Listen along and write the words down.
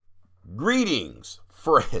Greetings,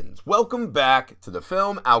 friends. Welcome back to the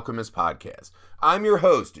Film Alchemist Podcast. I'm your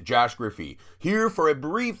host, Josh Griffey, here for a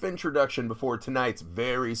brief introduction before tonight's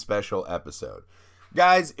very special episode.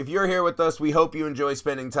 Guys, if you're here with us, we hope you enjoy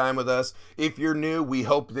spending time with us. If you're new, we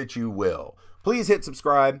hope that you will. Please hit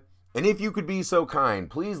subscribe, and if you could be so kind,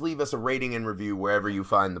 please leave us a rating and review wherever you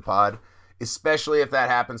find the pod, especially if that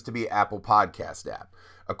happens to be Apple Podcast app.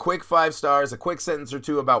 A quick 5 stars, a quick sentence or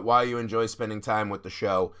two about why you enjoy spending time with the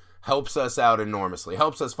show helps us out enormously,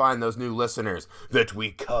 helps us find those new listeners that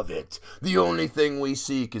we covet. The only thing we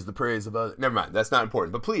seek is the praise of others. Never mind, that's not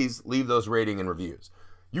important, but please leave those rating and reviews.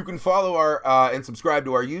 You can follow our and subscribe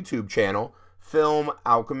to our YouTube channel, Film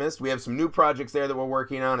Alchemist. We have some new projects there that we're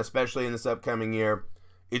working on, especially in this upcoming year.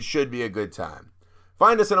 It should be a good time.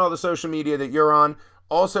 Find us on all the social media that you're on.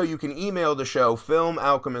 Also, you can email the show,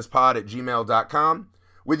 filmalchemistpod@gmail.com,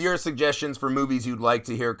 with your suggestions for movies you'd like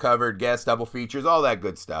to hear covered, guest double features, all that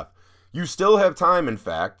good stuff. You still have time, in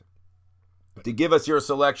fact, to give us your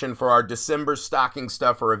selection for our December stocking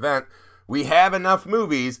stuffer event. We have enough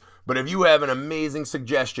movies, but if you have an amazing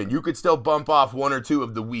suggestion, you could still bump off 1 or 2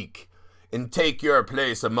 of the week and take your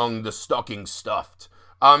place among the stocking stuffed.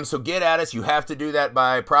 So get at us. You have to do that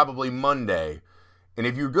by probably Monday. And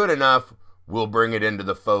if you're good enough, we'll bring it into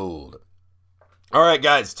the fold. All right,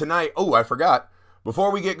 guys, tonight, I forgot.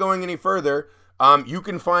 Before we get going any further, you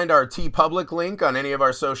can find our TeePublic link on any of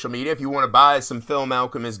our social media if you want to buy some Film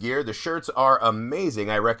Alchemist gear. The shirts are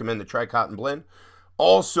amazing. I recommend the Tri-Cotton Blend.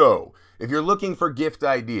 Also, if you're looking for gift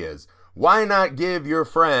ideas, why not give your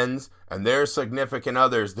friends and their significant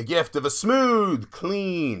others the gift of a smooth,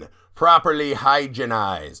 clean, properly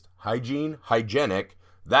hygienized, hygienic,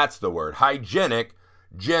 that's the word, hygienic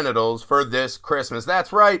genitals for this Christmas.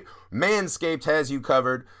 That's right, Manscaped has you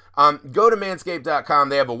covered. Go to manscaped.com.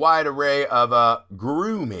 They have a wide array of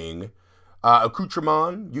grooming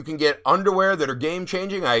accoutrement. You can get underwear that are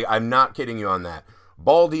game-changing. I'm not kidding you on that.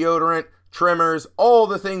 Ball deodorant, trimmers, all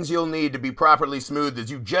the things you'll need to be properly smooth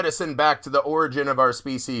as you jettison back to the origin of our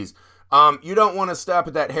species. You don't want to stop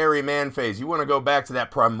at that hairy man phase. You want to go back to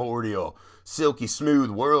that primordial, silky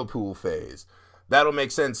smooth whirlpool phase. That'll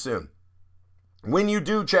make sense soon. When you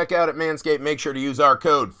do check out at Manscaped, make sure to use our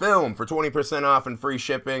code FILM for 20% off and free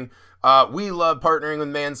shipping. We love partnering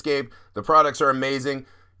with Manscaped. The products are amazing.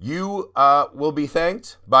 You will be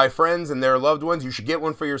thanked by friends and their loved ones. You should get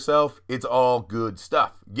one for yourself. It's all good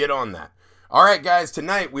stuff. Get on that. All right, guys,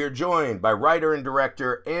 tonight we are joined by writer and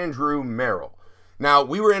director Andrew Merrill. Now,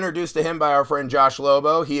 we were introduced to him by our friend Josh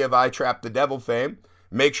Lobo, he of I Trapped the Devil fame.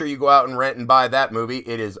 Make sure you go out and rent and buy that movie.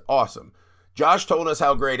 It is awesome. Josh told us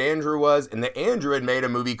how great Andrew was, and that Andrew had made a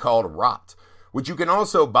movie called Rot, which you can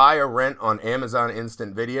also buy or rent on Amazon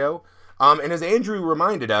Instant Video. And as Andrew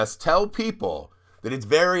reminded us, tell people that it's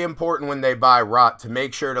very important when they buy Rot to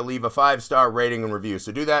make sure to leave a 5-star rating and review.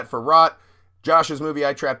 So do that for Rot, Josh's movie,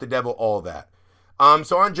 I Trapped the Devil, all that.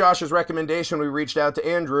 So on Josh's recommendation, we reached out to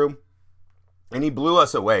Andrew, and he blew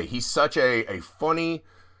us away. He's such a funny,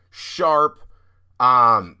 sharp,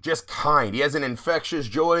 just kind. He has an infectious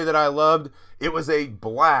joy that I loved. It was a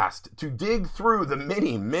blast to dig through the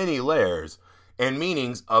many, many layers and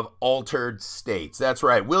meanings of Altered States. That's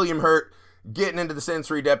right, William Hurt getting into the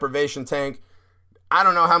sensory deprivation tank. I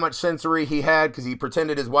don't know how much sensory he had because he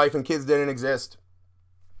pretended his wife and kids didn't exist.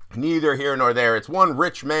 Neither here nor there. It's one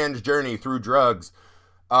rich man's journey through drugs,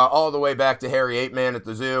 all the way back to Harry Ape Man at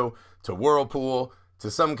the zoo, to Whirlpool,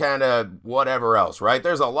 to some kind of whatever else, right?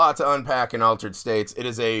 There's a lot to unpack in Altered States. It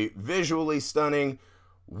is a visually stunning,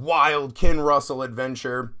 wild Ken Russell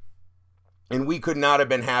adventure, and we could not have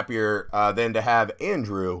been happier than to have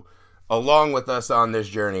Andrew along with us on this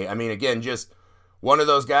journey. I mean, again, just one of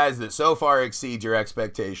those guys that so far exceeds your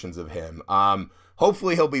expectations of him.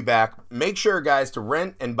 Hopefully he'll be back. Make sure, guys, to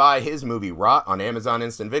rent and buy his movie Rot on Amazon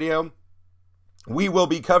Instant Video. We will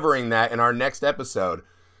be covering that in our next episode.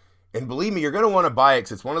 And believe me, you're going to want to buy it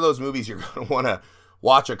because it's one of those movies you're going to want to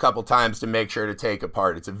watch a couple times to make sure to take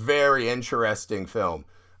apart. It's a very interesting film.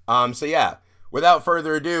 So yeah, without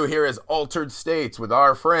further ado, here is Altered States with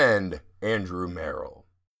our friend Andrew Merrill.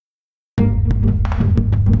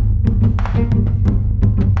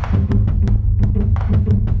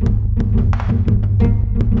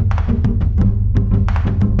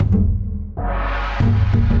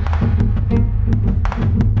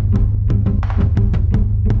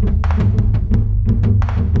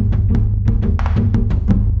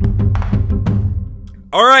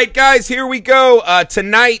 All right, guys, here we go.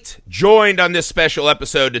 Tonight, joined on this special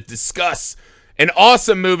episode to discuss an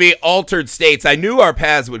awesome movie, Altered States. I knew our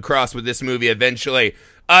paths would cross with this movie eventually.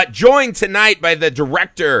 Joined tonight by the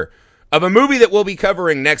director of a movie that we'll be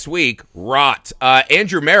covering next week, Rot.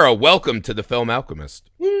 Andrew Marrow, welcome to The Film Alchemist.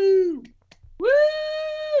 Woo! Woo!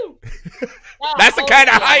 That's the kind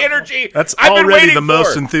of high energy That's I've been already waiting the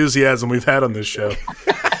most for. enthusiasm we've had on this show.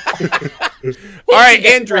 All right,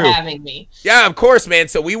 Andrew. For having me. Yeah, of course, man.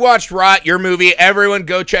 So we watched Rot, your movie. Everyone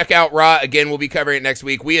go check out Rot. Again, we'll be covering it next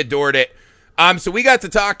week. We adored it. So we got to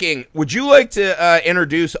talking. Would you like to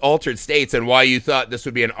introduce Altered States and why you thought this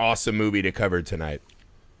would be an awesome movie to cover tonight?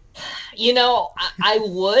 You know, I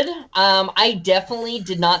would. I definitely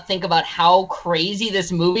did not think about how crazy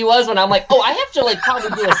this movie was when I'm like, oh, I have to like probably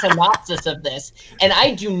do a synopsis of this, and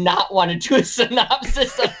I do not want to do a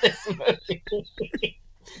synopsis of this movie.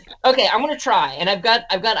 Okay, I'm gonna try, and I've got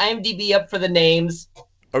IMDb up for the names.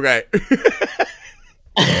 Okay.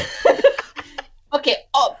 Okay,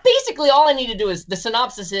 basically all I need to do is the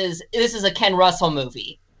synopsis is this is a Ken Russell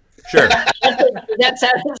movie. Sure. That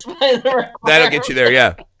satisfies the requirement. That'll get you there,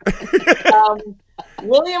 yeah.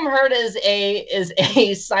 William Hurt is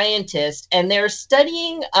a scientist, and they're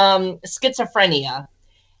studying schizophrenia,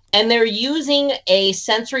 and they're using a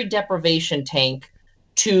sensory deprivation tank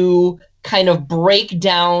to kind of break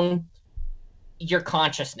down your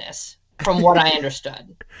consciousness, from what I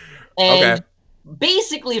understood. And Okay.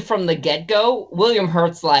 basically from the get-go, William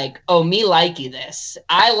Hurt's like, oh, me likey this.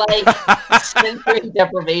 I like sensory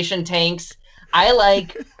deprivation tanks. I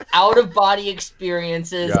like out-of-body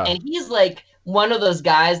experiences. Yeah. And he's like one of those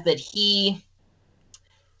guys that he's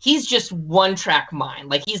just one-track mind.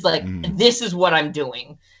 Like, he's like, this is what I'm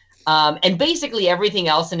doing. And basically everything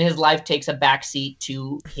else in his life takes a backseat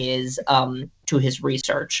to his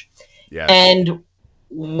research. Yeah. And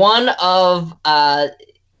one of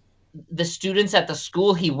the students at the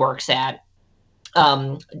school he works at,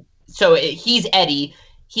 so he's Eddie.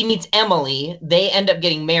 He meets Emily. They end up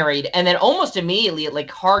getting married, and then almost immediately, like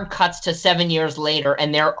hard cuts to 7 years later,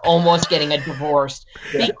 and they're almost getting a divorce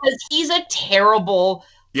because he's a terrible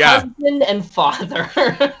husband and father.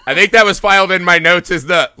 I think that was filed in my notes as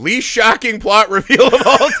the least shocking plot reveal of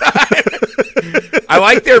all time. I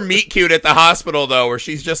like their meet cute at the hospital, though, where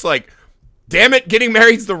she's just like, damn it, getting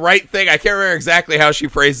married's the right thing. I can't remember exactly how she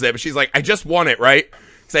phrases it, but she's like, I just want it, right?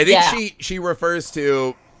 So I think she refers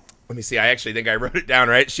to, let me see, I actually think I wrote it down,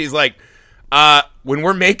 right? She's like, when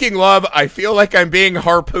we're making love, I feel like I'm being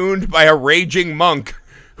harpooned by a raging monk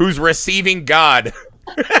who's receiving God. ...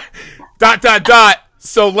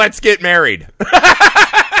 So let's get married.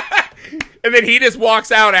 And then he just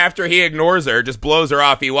walks out after he ignores her, just blows her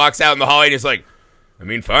off. He walks out in the hallway and he's like, I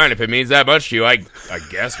mean, fine, if it means that much to you, I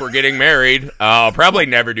guess we're getting married. I'll probably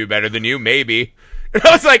never do better than you, maybe. And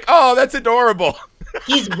I was like, oh, that's adorable.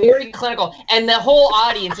 He's very clinical. And the whole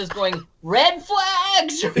audience is going, red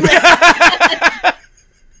flags! Red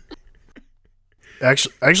flags!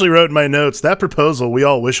 Actually wrote in my notes, that proposal, we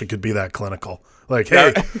all wish it could be that clinical. Like,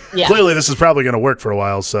 hey, Yeah. clearly this is probably going to work for a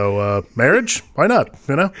while, so marriage? Why not?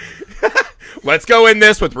 You know? Let's go in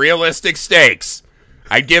this with realistic stakes.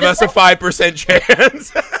 I'd give us a 5%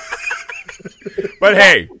 chance. But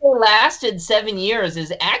hey. It lasted 7 years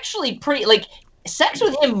is actually pretty, like, sex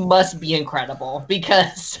with him must be incredible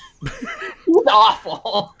because he's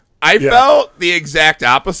awful. I felt the exact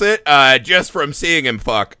opposite just from seeing him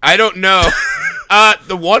fuck. I don't know.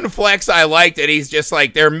 The one flex I liked, and he's just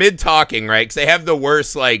like, they're mid-talking, right? Because they have the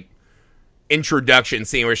worst, like, introduction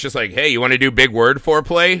scene where it's just like, hey, you want to do big word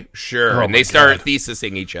foreplay? Sure. Oh and they my start God.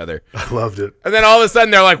 thesising each other. I loved it. And then all of a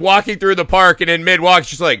sudden they're like walking through the park, and in mid-walk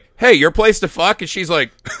she's like, hey, your place to fuck? And she's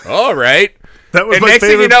like, all right. That was And my next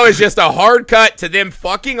thing you favorite. know is just a hard cut to them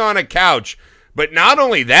fucking on a couch. But not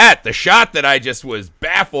only that, the shot that I just was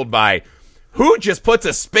baffled by, who just puts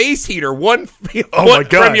a space heater 1 foot my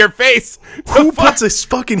God. from your face? Who puts a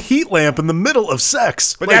fucking heat lamp in the middle of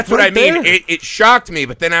sex? But Like, that's what right I mean. there? It shocked me,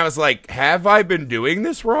 but then I was like, have I been doing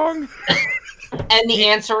this wrong? And the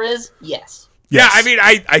answer is yes. Yeah, Yes. I mean,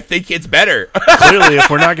 I think it's better. Clearly, if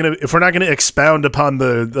we're not gonna expound upon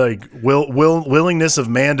the like willingness of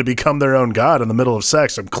man to become their own god in the middle of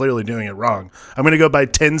sex, I'm clearly doing it wrong. I'm gonna go buy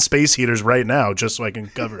 10 space heaters right now just so I can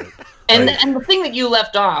cover it. And Like, and the thing that you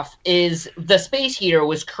left off is the space heater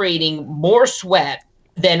was creating more sweat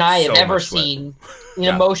than I have So ever much sweat. seen in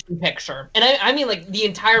Yeah. a motion picture. And I mean like the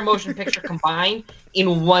entire motion picture combined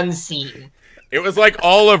in one scene. It was like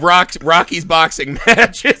all of Rocky's boxing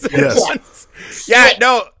matches at Yes. once. Yeah,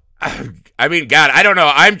 no. I mean, God, I don't know.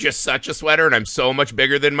 I'm just such a sweater, and I'm so much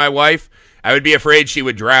bigger than my wife. I would be afraid she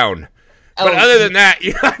would drown. But Oh, other than that,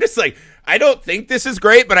 you know, I'm just like, I don't think this is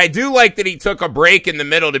great, but I do like that he took a break in the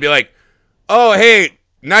middle to be like, oh, hey,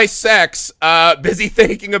 nice sex. Busy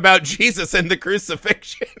thinking about Jesus and the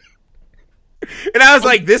crucifixion. And I was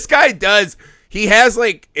like, this guy does. he has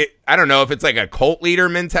like I don't know if it's like a cult leader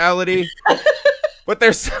mentality, but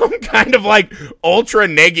there's some kind of like ultra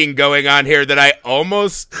negging going on here that I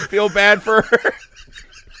almost feel bad for her.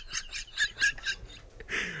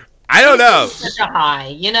 I don't know. Such a high,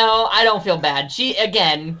 you know. I don't feel bad. She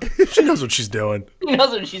knows what she's doing. She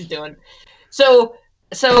knows what she's doing. So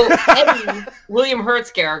Eddie, William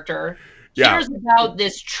Hurt's character, hears about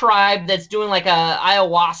this tribe that's doing like a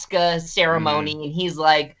ayahuasca ceremony, and he's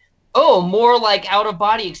like, "Oh, more like out of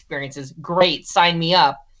body experiences. Great, sign me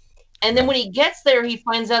up." And then when he gets there, he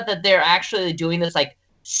finds out that they're actually doing this like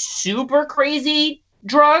super crazy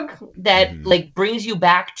drug that like brings you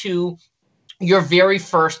back to your very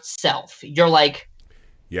first self. You're like,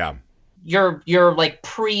 you're like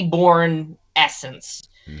pre-born essence.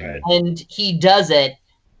 Right. And he does it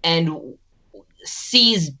and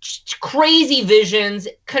sees crazy visions,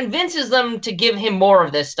 convinces them to give him more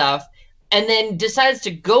of this stuff, and then decides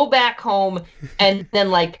to go back home and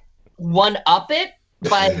then like one up it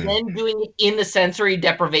by then doing it in the sensory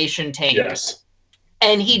deprivation tank. Yes.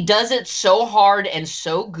 And he does it so hard and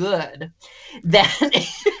so good that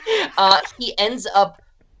he ends up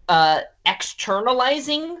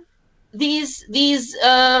externalizing these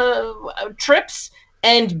trips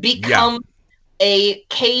and become a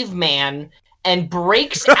caveman and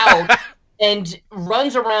breaks out and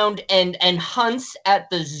runs around and hunts at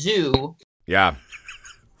the zoo. Yeah.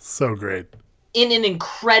 So great. In an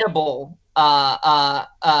incredible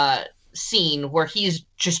scene where he's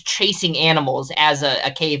just chasing animals as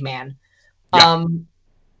a caveman. And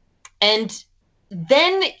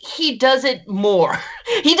then he does it more.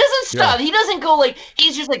 He doesn't stop. He doesn't go like,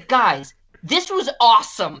 he's just like, guys, this was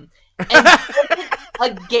awesome. And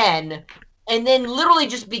again, and then literally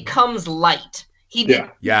just becomes light.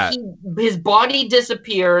 His body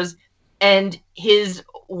disappears, and his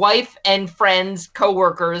wife and friends,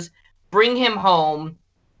 coworkers, bring him home.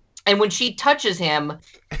 And when she touches him,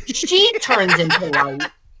 she turns into light.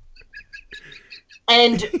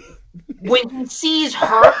 And when he sees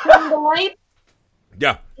her turn to light,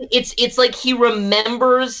 it's like he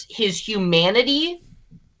remembers his humanity.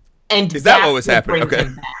 And is that what was happening? Okay.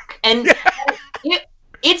 Him back. And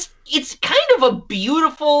it's kind of a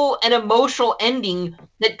beautiful and emotional ending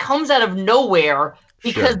that comes out of nowhere,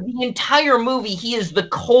 because the entire movie he is the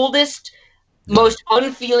coldest, most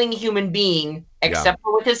unfeeling human being, except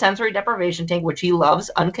for with his sensory deprivation tank, which he loves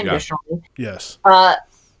unconditionally. Yes. And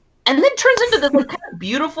then turns into this like, kind of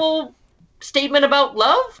beautiful statement about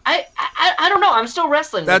love. I don't know. I'm still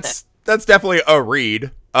wrestling with it. That's definitely a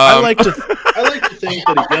read. I like to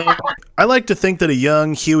think that a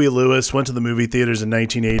young Huey Lewis went to the movie theaters in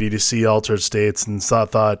 1980 to see Altered States and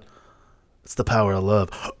thought, it's the power of love.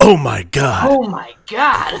 Oh my God. Oh my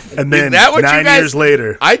God. And then 9 years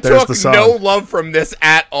later, I took no love from this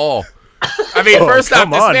at all. I mean, first off,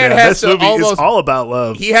 this man has to almost, is all about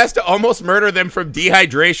love. He has to almost murder them from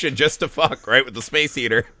dehydration just to fuck, right, with the space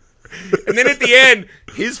heater. And then at the end,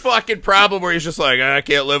 his fucking problem where he's just like, I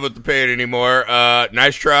can't live with the pain anymore.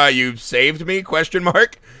 Nice try, you saved me, ?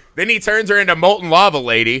 Then he turns her into molten lava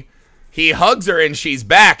lady. He hugs her and she's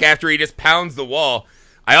back after he just pounds the wall.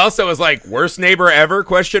 I also was like, worst neighbor ever, ?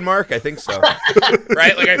 I think so.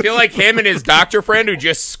 Right? Like, I feel like him and his doctor friend who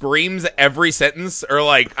just screams every sentence are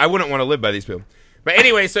like, I wouldn't want to live by these people. But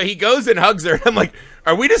anyway, so he goes and hugs her. And I'm like,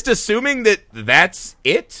 are we just assuming that that's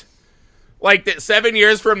it? Like, that 7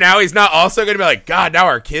 years from now, he's not also going to be like, God, now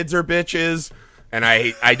our kids are bitches, and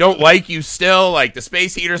I don't like you still. Like, the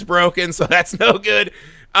space heater's broken, so that's no good.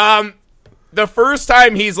 The first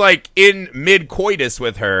time he's, like, in mid-coitus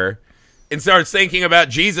with her and starts thinking about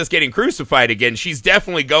Jesus getting crucified again, she's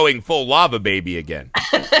definitely going full lava baby again.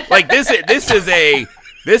 Like, this is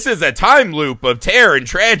a time loop of terror and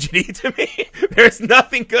tragedy to me. There's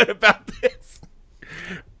nothing good about this.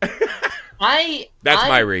 That's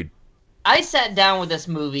my read. I sat down with this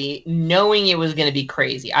movie knowing it was going to be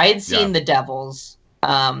crazy. I had seen The Devils,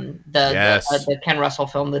 the Ken Russell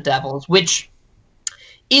film, The Devils, which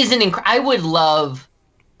is I would love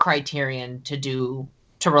Criterion to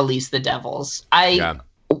release The Devils.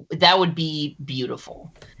 That would be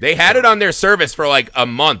beautiful. They had it on their service for like a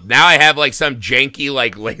month. Now I have like some janky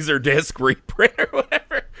like Laserdisc reprint or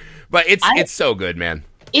whatever. But it's so good, man.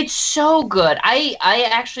 It's so good.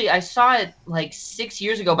 I saw it like 6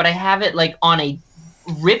 years ago, but I have it like on a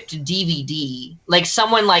ripped DVD. Like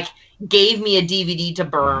someone like gave me a DVD to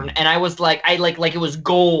burn, and I was like, like it was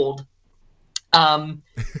gold, and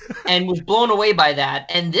was blown away by that.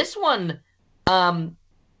 And this one,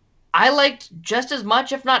 I liked just as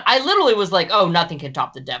much, if not. I literally was like, oh, nothing can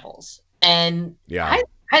top The Devils, and I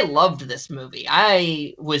loved this movie.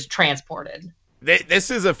 I was transported. This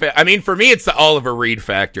is I mean, for me, it's the Oliver Reed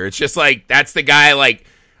factor. It's just like, that's the guy, like,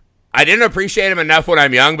 I didn't appreciate him enough when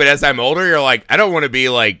I'm young, but as I'm older, you're like, I don't want to be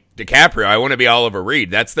like DiCaprio. I want to be Oliver Reed.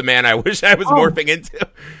 That's the man I wish I was morphing into.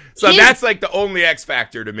 So that's like the only X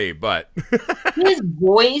factor to me, but his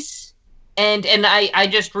voice, and I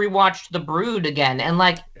just rewatched The Brood again, and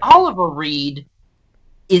like Oliver Reed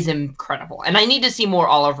is incredible. And I need to see more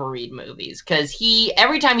Oliver Reed movies, because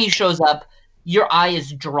every time he shows up, your eye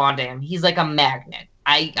is drawn to him. He's like a magnet.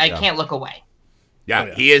 I can't look away.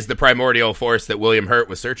 Yeah, he is the primordial force that William Hurt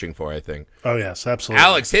was searching for, I think. Oh, yes, absolutely.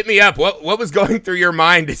 Alex, hit me up. What was going through your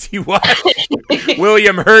mind as you watched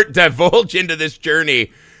William Hurt divulge into this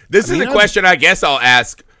journey? This is a question I guess I'll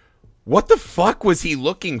ask. What the fuck was he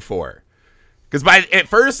looking for? Because at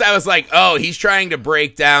first I was like, oh, he's trying to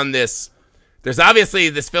break down this. There's obviously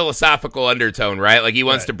this philosophical undertone, right? Like he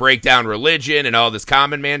wants to break down religion and all this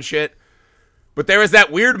common man shit. But there was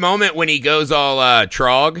that weird moment when he goes all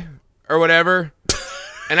Trog or whatever.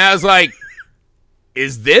 And I was like,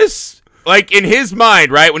 is this? Like in his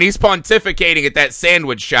mind, right? When he's pontificating at that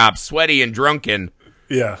sandwich shop, sweaty and drunken.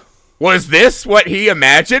 Yeah. Was this what he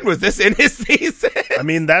imagined? Was this in his thesis? I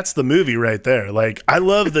mean, that's the movie right there. Like, I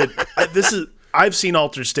love that. I've seen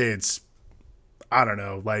Altered States, I don't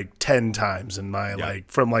know, like 10 times in my, like,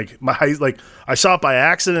 from like my high, like, I saw it by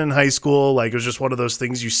accident in high school. Like, it was just one of those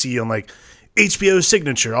things you see on like HBO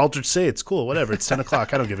signature, Altered States. Cool, whatever. It's 10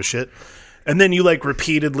 o'clock. I don't give a shit. And then you like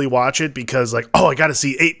repeatedly watch it because like, oh, I got to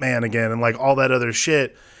see Ape Man again and like all that other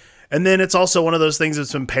shit. And then it's also one of those things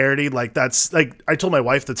that's been parodied. Like that's like, I told my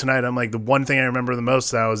wife that tonight, I'm like, the one thing I remember the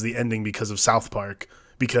most now is the ending because of South Park,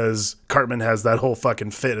 because Cartman has that whole fucking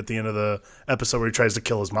fit at the end of the episode where he tries to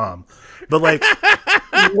kill his mom. But like,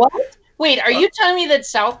 what? Wait, are you telling me that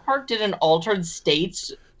South Park did an Altered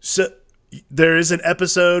States? So there is an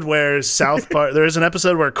episode where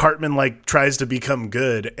Cartman like tries to become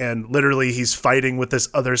good, and literally he's fighting with this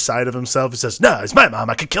other side of himself. He says, "No, it's my mom.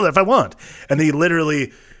 I could kill her if I want." And he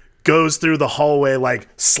literally goes through the hallway like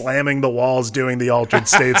slamming the walls, doing the Altered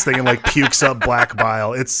States thing, and like pukes up black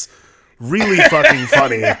bile. It's really fucking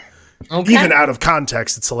funny. Okay. Even out of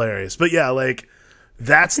context, it's hilarious. But yeah, like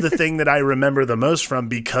that's the thing that I remember the most from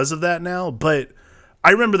because of that now. But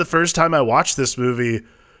I remember the first time I watched this movie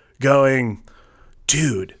going,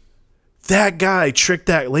 dude, that guy tricked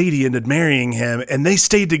that lady into marrying him, and they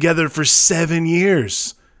stayed together for 7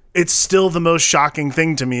 years. It's still the most shocking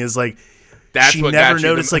thing to me is like, that's she what never got you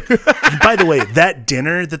noticed. Like, by the way, that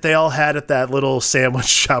dinner that they all had at that little sandwich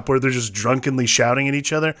shop where they're just drunkenly shouting at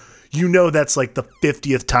each other, you know, that's like the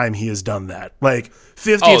 50th time he has done that. Like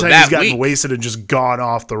 50th time he's gotten wasted and just gone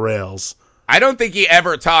off the rails. I don't think he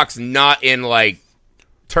ever talks not in like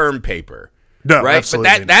term paper. No, right?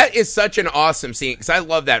 Absolutely But that is such an awesome scene because I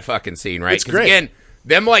love that fucking scene, right? It's great. Again,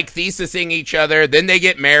 them like thesising each other, then they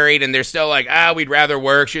get married and they're still like, we'd rather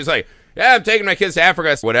work. She's like, yeah, I'm taking my kids to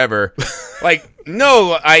Africa, whatever. Like,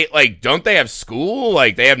 no, don't they have school?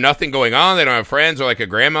 Like, they have nothing going on. They don't have friends or like a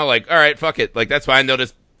grandma. Like, all right, fuck it. Like, that's fine. They'll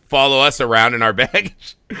just follow us around in our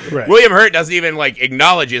baggage. Right. William Hurt doesn't even like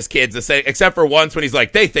acknowledge his kids, except for once when he's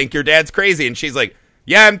like, they think your dad's crazy. And she's like,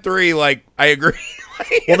 yeah, I'm 3. Like, I agree.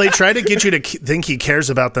 Well, they try to get you to think he cares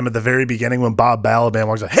about them at the very beginning when Bob Balaban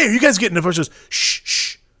walks out. Hey, are you guys getting divorced? Shh,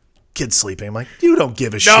 shh. Kid's sleeping. I'm like, you don't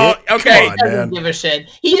give a shit. Okay. He doesn't give a shit.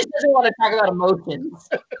 He just doesn't want to talk about emotions.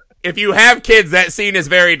 If you have kids, that scene is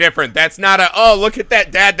very different. That's not look at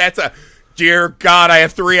that, Dad. That's a, dear God, I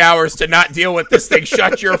have 3 hours to not deal with this thing.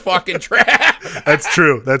 Shut your fucking trap. That's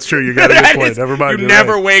true. You got a good point. Never mind. You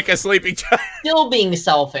never wake a sleeping child. Still being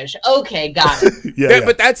selfish. Okay, got it. yeah.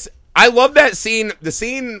 But I love that scene. The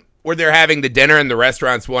scene where they're having the dinner in the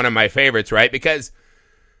restaurant's one of my favorites, right? Because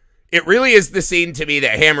it really is the scene to me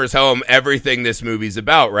that hammers home everything this movie's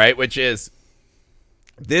about, right? Which is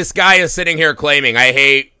this guy is sitting here claiming, I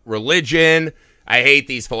hate religion. I hate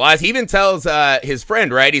these philosophies. He even tells his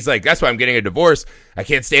friend, right? He's like, that's why I'm getting a divorce. I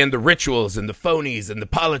can't stand the rituals and the phonies and the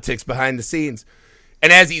politics behind the scenes.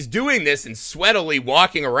 And as he's doing this and sweatily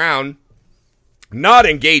walking around, not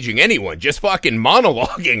engaging anyone, just fucking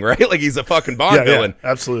monologuing, right? Like he's a fucking Bond villain.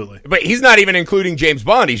 Yeah, absolutely. But he's not even including James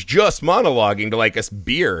Bond. He's just monologuing to like us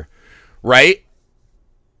beer, right?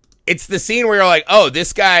 It's the scene where you're like, oh,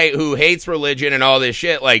 this guy who hates religion and all this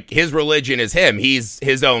shit, like his religion is him. He's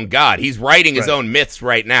his own God. He's writing his own myths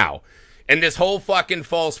right now. And this whole fucking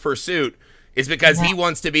false pursuit is because he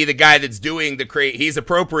wants to be the guy that's doing he's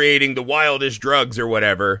appropriating the wildest drugs or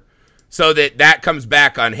whatever. So that comes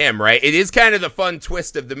back on him, right? It is kind of the fun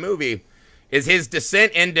twist of the movie, is his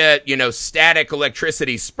descent into, static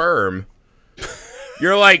electricity sperm.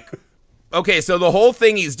 You're like, okay, so the whole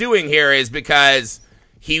thing he's doing here is because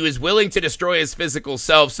he was willing to destroy his physical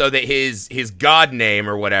self so that his god name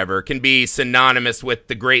or whatever can be synonymous with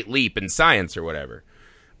the great leap in science or whatever.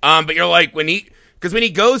 But you're like, when he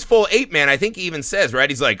goes full ape man, I think he even says, right?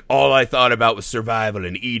 He's like, all I thought about was survival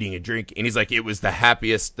and eating and drinking. And he's like, it was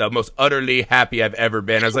the most utterly happy I've ever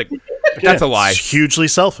been. I was like, that's a lie. It's hugely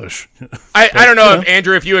selfish. I don't know if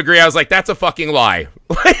Andrew, if you agree. I was like, that's a fucking lie.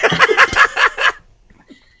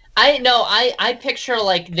 I picture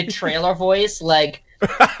like the trailer voice, like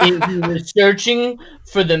if he was searching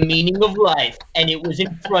for the meaning of life and it was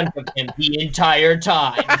in front of him the entire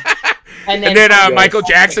time. And then Michael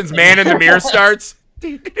Jackson's Man in the Mirror starts.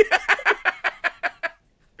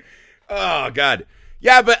 Oh God.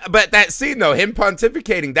 Yeah, but that scene though, him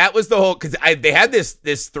pontificating, that was the whole, because they had this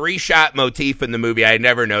 3-shot motif in the movie I had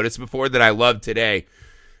never noticed before that I love today.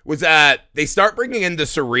 Was they start bringing in the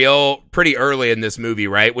surreal pretty early in this movie,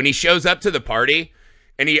 right? When he shows up to the party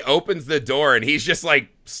and he opens the door and he's just like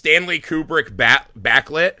Stanley Kubrick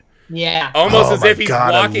backlit. Yeah. Almost as if he's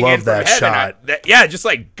walking I love in from that heaven. shot. Just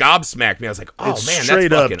like gobsmacked me. I was like, oh It's man, straight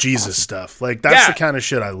that's up fucking Jesus awesome stuff. Like that's the kind of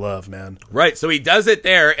shit I love, man. Right. So he does it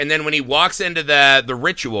there, and then when he walks into the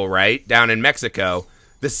ritual, right, down in Mexico,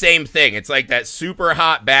 the same thing. It's like that super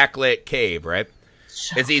hot backlit cave, right?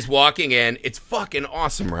 As he's walking in, it's fucking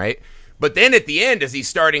awesome, right? But then at the end, as he's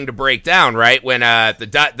starting to break down, right, when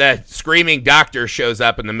the screaming doctor shows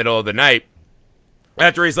up in the middle of the night,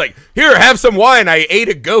 after he's like, here, have some wine, I ate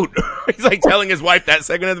a goat. He's like telling his wife that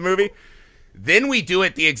second of the movie. Then we do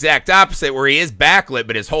it the exact opposite, where he is backlit,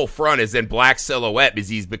 but his whole front is in black silhouette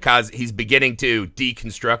because he's beginning to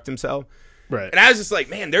deconstruct himself. Right. And I was just like,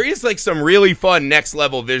 man, there is like some really fun next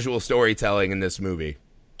level visual storytelling in this movie.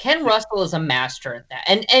 Ken Russell is a master at that,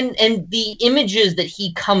 and the images that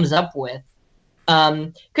he comes up with,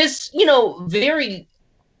 because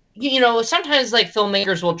sometimes like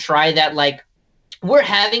filmmakers will try that, like, we're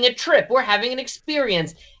having a trip, we're having an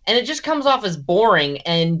experience, and it just comes off as boring.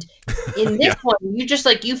 And in this one,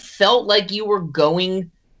 you felt like you were going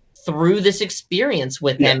through this experience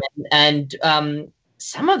with him, and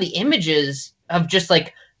some of the images of just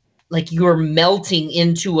like you're melting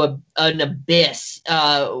into an abyss,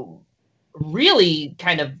 really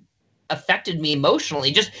kind of affected me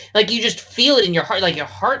emotionally. Just like you just feel it in your heart, like your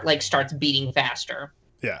heart like starts beating faster.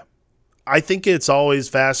 Yeah. I think it's always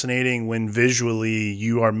fascinating when visually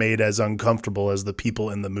you are made as uncomfortable as the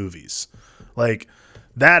people in the movies. Like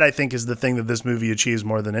that, I think, is the thing that this movie achieves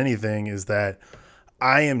more than anything, is that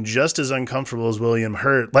I am just as uncomfortable as William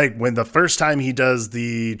Hurt. Like when the first time he does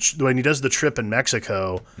the trip in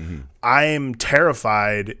Mexico, I am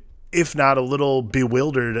terrified, if not a little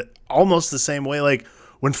bewildered, almost the same way. Like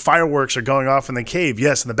when fireworks are going off in the cave,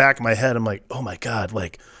 yes, in the back of my head, I'm like, oh my God,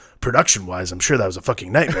 like, production-wise, I'm sure that was a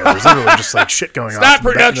fucking nightmare. There's literally just like shit going on. Stop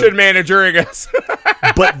production managering us.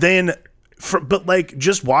 But then, like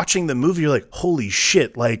just watching the movie, you're like, holy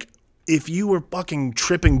shit! Like if you were fucking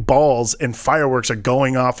tripping balls and fireworks are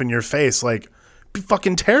going off in your face, like, it'd be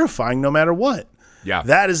fucking terrifying no matter what. Yeah,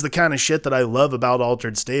 that is the kind of shit that I love about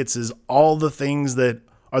Altered States. Is all the things that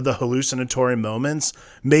are the hallucinatory moments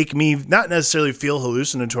make me not necessarily feel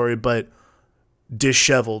hallucinatory, but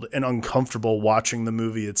disheveled and uncomfortable watching the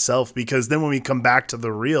movie itself, because then when we come back to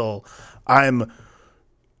the real, I'm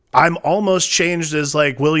almost changed as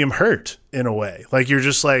like William Hurt in a way. Like you're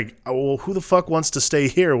just like, oh, well, who the fuck wants to stay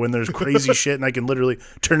here when there's crazy shit and I can literally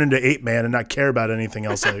turn into Ape Man and not care about anything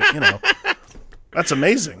else? That's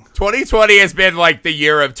amazing. 2020 has been like the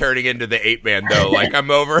year of turning into the Ape Man, though. Like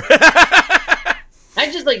I'm over. I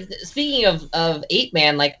just like, speaking of Ape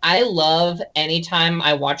Man, like I love anytime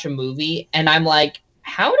I watch a movie and I'm like,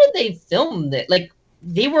 how did they film that? Like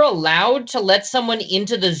they were allowed to let someone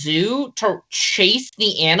into the zoo to chase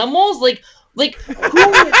the animals? Like you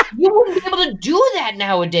wouldn't be able to do that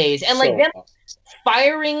nowadays. And like them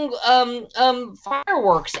firing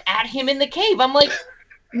fireworks at him in the cave. I'm like,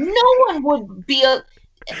 no one would be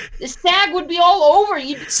the SAG would be all over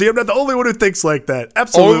you. See, I'm not the only one who thinks like that.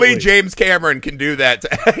 Absolutely. Only James Cameron can do that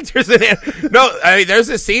to actors. No, I mean, there's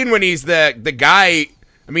a scene when he's the guy.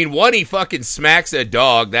 I mean, one, he fucking smacks a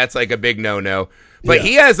dog. That's like a big no-no. But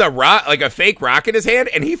he has a rock, like a fake rock in his hand,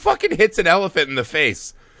 and he fucking hits an elephant in the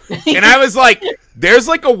face. And I was like, there's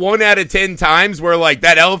like a 1 out of 10 times where like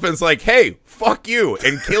that elephant's like, hey, fuck you,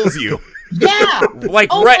 and kills you. Yeah. Like,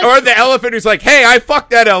 right, or the elephant who's like, hey, I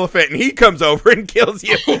fucked that elephant, and he comes over and kills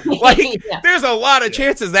you. Like, there's a lot of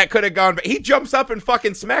chances that could have gone, but he jumps up and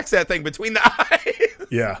fucking smacks that thing between the eyes.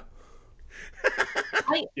 Yeah.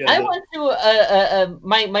 I went to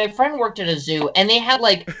my friend worked at a zoo, and they had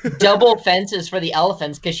like double fences for the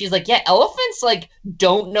elephants, because she's like, yeah, elephants like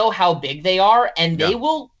don't know how big they are, and they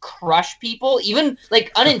will crush people even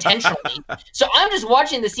like unintentionally. So I'm just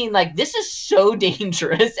watching the scene like, this is so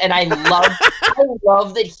dangerous, and I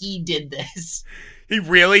love that he did this. He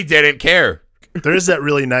really didn't care. There is that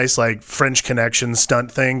really nice like French Connection stunt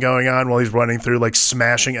thing going on while he's running through, like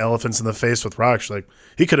smashing elephants in the face with rocks. Like,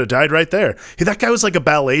 he could have died right there. That guy was like a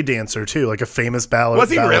ballet dancer too, like a famous ballet. Was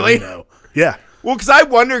he really? Yeah. Well, because I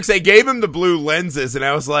wonder, because they gave him the blue lenses, and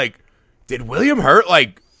I was like, did William Hurt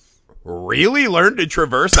like really learn to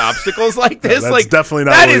traverse obstacles like this? That's like, definitely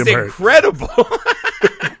not that William is Hurt. Incredible.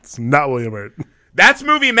 It's not William Hurt. That's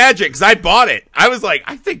movie magic, because I bought it. I was like,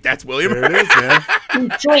 I think that's William Hurt. It is, man.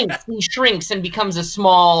 He shrinks and becomes a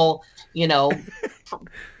small,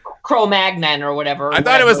 Cro-Magnon or whatever. I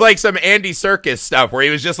thought it was like some Andy Serkis stuff where he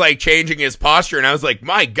was just like changing his posture, and I was like,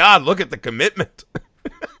 my God, look at the commitment.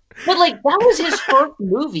 But like, that was his first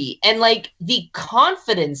movie, and like the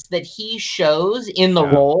confidence that he shows in the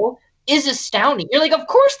role is astounding. You're like, of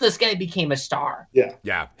course this guy became a star.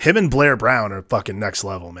 Yeah. Him and Blair Brown are fucking next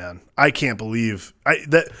level, man. I can't believe I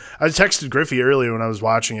texted Griffey earlier when I was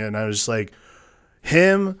watching it, and I was just like,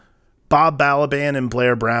 him, Bob Balaban, and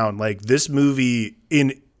Blair Brown, like, this movie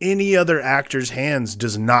in any other actor's hands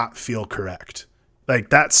does not feel correct. Like,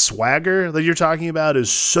 that swagger that you're talking about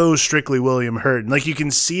is so strictly William Hurt. And like, you can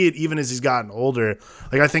see it even as he's gotten older.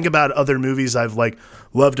 Like, I think about other movies I've like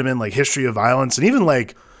loved him in, like History of Violence, and even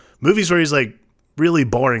like movies where he's like really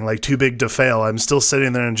boring, like Too Big to Fail. I'm still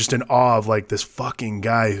sitting there and just in awe of like this fucking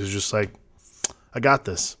guy who's just like, I got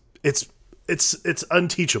this. It's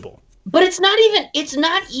unteachable. But it's not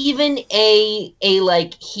even a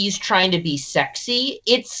like he's trying to be sexy.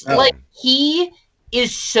 It's like he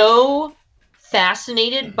is so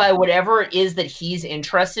fascinated by whatever it is that he's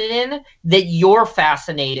interested in that you're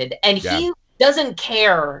fascinated, and he doesn't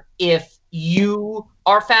care if you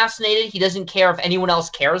are fascinated. He doesn't care if anyone else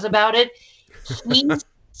cares about it. He's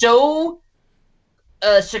so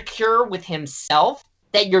secure with himself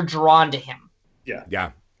that you're drawn to him.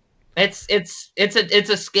 Yeah. It's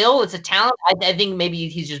a skill. It's a talent. I think maybe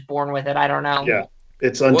he's just born with it. I don't know. Yeah,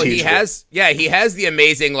 it's unteachable. Well, he has the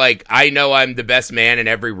amazing, like, I know I'm the best man in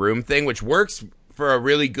every room thing, which works for a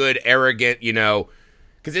really good, arrogant, because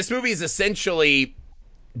this movie is essentially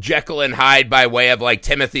Jekyll and Hyde by way of like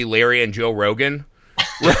Timothy Leary and Joe Rogan.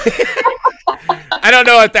 I don't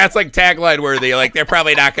know if that's like tagline worthy. Like, they're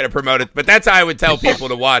probably not going to promote it, but that's how I would tell people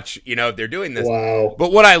to watch, if they're doing this. Wow.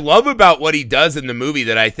 But what I love about what he does in the movie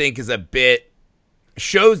that I think is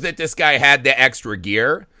shows that this guy had the extra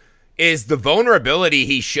gear is the vulnerability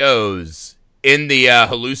he shows in the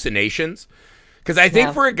hallucinations. Because I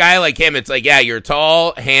think for a guy like him, it's like, you're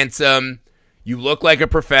tall, handsome, you look like a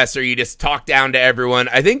professor, you just talk down to everyone.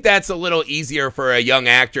 I think that's a little easier for a young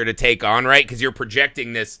actor to take on, right? Because you're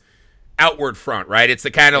projecting this outward front, right? It's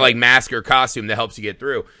the kind of like mask or costume that helps you get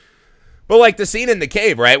through. But like the scene in the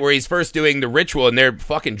cave, right, where he's first doing the ritual and they're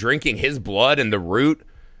fucking drinking his blood and the root,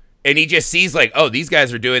 and he just sees like, oh, these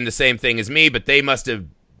guys are doing the same thing as me, but they must have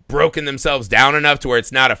broken themselves down enough to where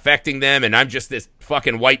it's not affecting them, and I'm just this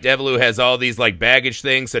fucking white devil who has all these like baggage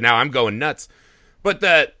things, so now I'm going nuts. But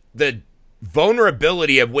the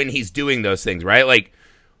vulnerability of when he's doing those things, right? Like,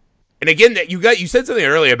 and again, that you said something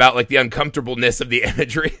earlier about like the uncomfortableness of the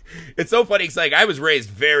imagery. It's so funny. It's like, I was raised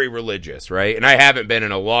very religious, right? And I haven't been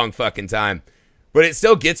in a long fucking time, but it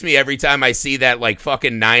still gets me every time I see that like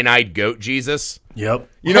fucking 9-eyed goat Jesus. Yep.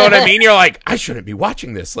 You know what I mean? You're like, I shouldn't be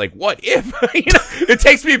watching this. Like, what if? It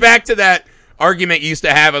takes me back to that argument you used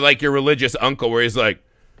to have with like your religious uncle where he's like,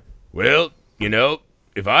 well,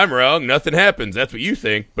 if I'm wrong, nothing happens. That's what you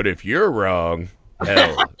think. But if you're wrong,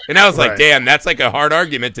 hell. And I was like, damn, that's like a hard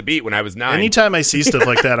argument to beat when I was 9. Anytime I see stuff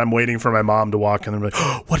like that, I'm waiting for my mom to walk in and be like,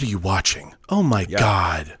 oh, what are you watching? Oh my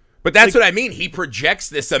God. But that's what I mean. He projects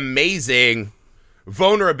this amazing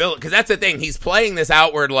vulnerability, because that's the thing. He's playing this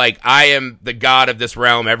outward like, I am the god of this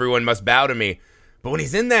realm. Everyone must bow to me. But when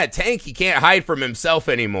he's in that tank, he can't hide from himself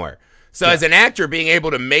anymore. So as an actor, being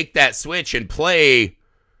able to make that switch and play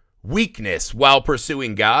weakness while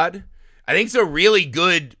pursuing God, I think it's a really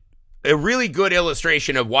good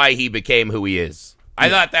illustration of why he became who he is. I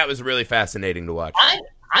thought that was really fascinating to watch.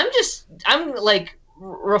 I'm like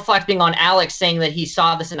reflecting on Alex saying that he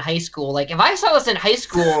saw this in high school. Like, if I saw this in high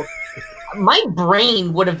school, my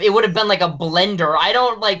brain would have been like a blender. I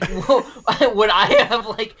don't like would I have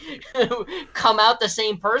like come out the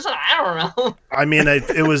same person? I don't know. I mean,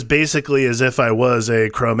 it was basically as if I was a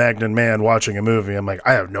Cro-Magnon man watching a movie. I'm like,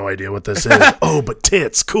 I have no idea what this is. Oh, but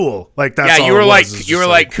tits, cool. Like that's all you were it like was. you were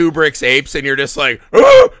like Kubrick's apes, and you're just like,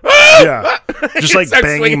 yeah, just like Start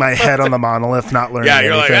banging swinging. my head on the monolith, not learning Yeah,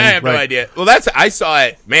 you're anything. like, I have no idea. Well, I saw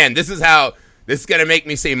it. Man, this is going to make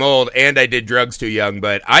me seem old, and I did drugs too young,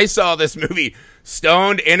 but I saw this movie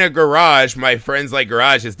stoned in a garage. My friend's like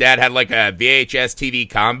garage. His dad had like a VHS TV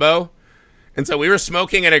combo. And so we were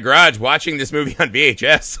smoking in a garage watching this movie on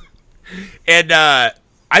VHS. And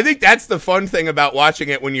I think that's the fun thing about watching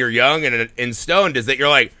it when you're young and stoned is that you're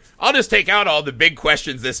like, I'll just take out all the big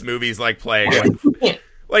questions this movie's like playing.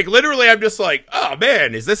 Like, literally, I'm just like, oh,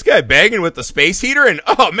 man, is this guy banging with the space heater? And,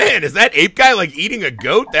 oh, man, is that ape guy, like, eating a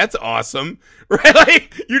goat? That's awesome. Right?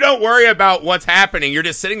 Like, you don't worry about what's happening. You're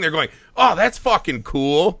just sitting there going, oh, that's fucking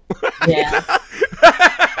cool. Yeah.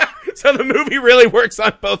 So the movie really works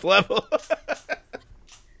on both levels.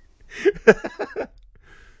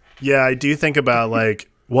 Yeah, I do think about, like,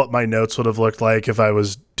 what my notes would have looked like if I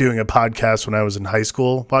was doing a podcast when I was in high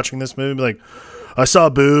school watching this movie. Like, I saw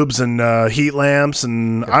boobs and heat lamps,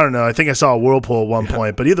 and I don't know. I think I saw a whirlpool at one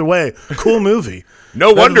point. But either way, cool movie.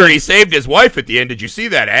 No wonder he saved his wife at the end. Did you see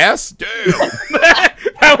that ass? Damn.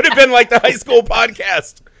 That would have been like the high school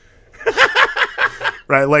podcast.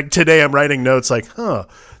 Right, like today I'm writing notes like,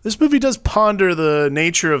 this movie does ponder the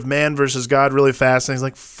nature of man versus God really fast. And he's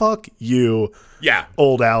like, fuck you, Yeah.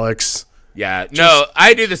 old Alex. Yeah, no,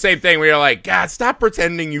 I do the same thing where you're like, God, stop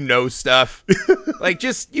pretending you know stuff. Like,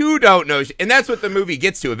 just, you don't know. And that's what the movie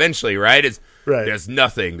gets to eventually, right? Is Right. There's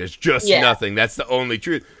nothing. There's just nothing. That's the only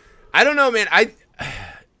truth. I don't know, man.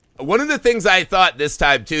 One of the things I thought this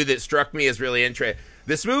time, too, that struck me as really interesting,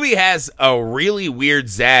 this movie has a really weird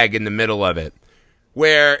zag in the middle of it,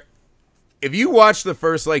 where if you watch the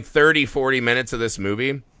first, like, 30, 40 minutes of this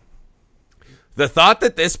movie, the thought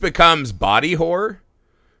that this becomes body horror,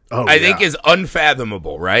 I think is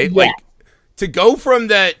unfathomable, right? Yeah. Like, to go from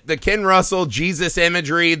the Ken Russell Jesus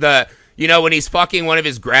imagery, when he's fucking one of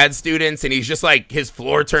his grad students and he's just like, his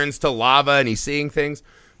floor turns to lava and he's seeing things,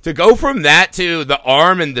 to go from that to the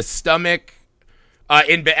arm and the stomach,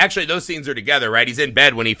 actually those scenes are together, right? He's in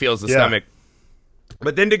bed when he feels the stomach.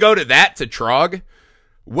 But then to go to that, to Trog,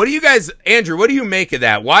 what do you guys, Andrew, what do you make of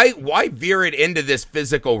that? Why veer it into this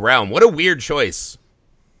physical realm? What a weird choice.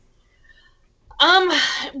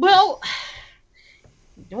 Well,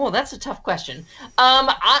 that's a tough question.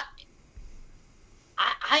 I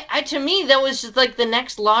to me, that was just like the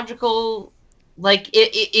next logical, like,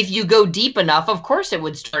 if you go deep enough, of course it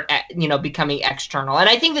would start, becoming external. And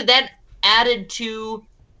I think that added to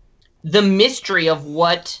the mystery of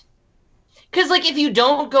what, because, like, if you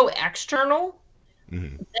don't go external,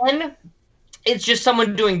 then it's just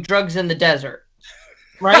someone doing drugs in the desert.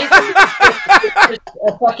 Right? It's just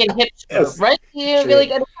a fucking hipster, right?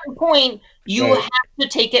 Like, at a certain point, you have to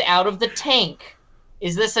take it out of the tank.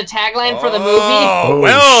 Is this a tagline for the movie? Oh,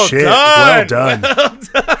 well shit. done. Well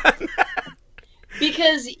done.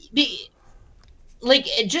 Because, like,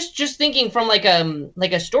 just thinking from like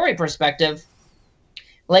a story perspective,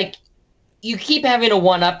 like, you keep having to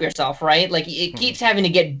one up yourself, right? Like, it keeps having to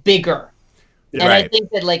get bigger. And I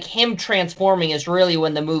think that, like, him transforming is really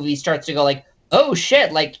when the movie starts to go like, oh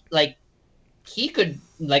shit, like he could,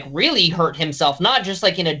 like, really hurt himself, not just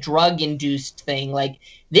like in a drug-induced thing. Like,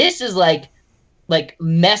 this is like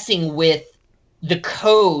messing with the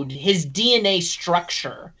code, his DNA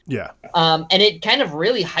structure. Yeah. And it kind of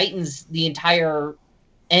really heightens the entire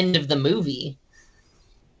end of the movie.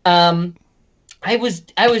 I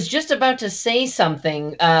was just about to say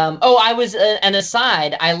something. I was an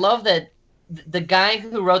aside. I love that the guy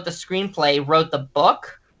who wrote the screenplay wrote the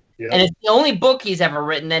book. Yeah. And it's the only book he's ever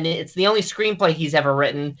written, and it's the only screenplay he's ever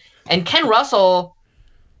written. And Ken Russell,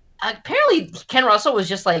 apparently Ken Russell was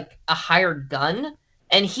just like a hired gun,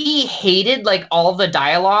 and he hated like all the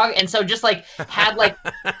dialogue, and so just like had like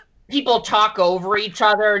people talk over each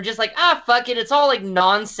other, just like, fuck it, it's all like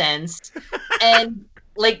nonsense. And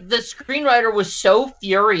like the screenwriter was so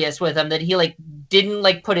furious with him that he like didn't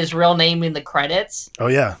like put his real name in the credits. Oh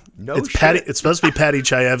yeah, no, it's shit. Patty. It's supposed to be Patty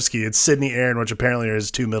Chayefsky. It's Sidney Aaron, which apparently are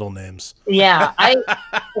his two middle names. Yeah, I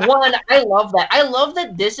love that. I love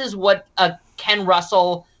that this is what a Ken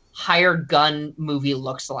Russell hired gun movie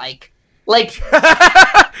looks like. Like,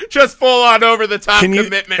 just full on over the top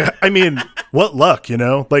commitment. I mean, what luck,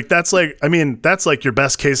 Like, that's like your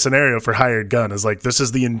best case scenario for hired gun is like, this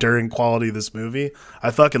is the enduring quality of this movie.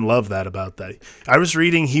 I fucking love that about that. I was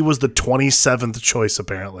reading he was the 27th choice,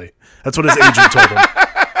 apparently. That's what his agent told him.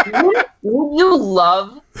 Would you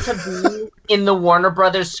love to be in the Warner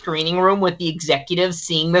Brothers screening room with the executives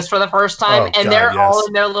seeing this for the first time, Oh, and God, they're all yes.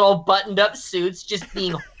 in their little buttoned-up suits, just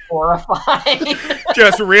being horrified?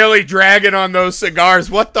 Just really dragging on those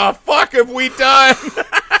cigars. What the fuck have we done?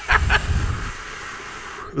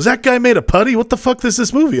 Was that guy made a putty? What the fuck is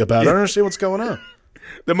this movie about? I don't understand what's going on.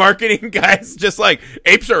 The marketing guy's just like,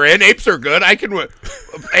 apes are in, apes are good. I can,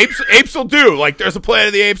 apes will do. Like, there's a Planet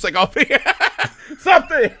of the Apes. Like, I'll figure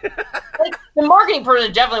something. Like, the marketing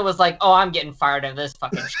person definitely was like, "Oh, I'm getting fired of this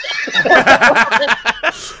fucking shit."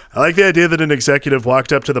 I like the idea that an executive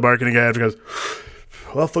walked up to the marketing guy and goes,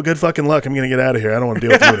 "Well, for good fucking luck, I'm going to get out of here. I don't want to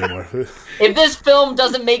deal with you anymore." If this film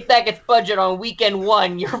doesn't make back its budget on weekend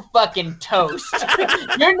one, you're fucking toast.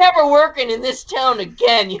 You're never working in this town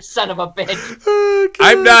again, you son of a bitch.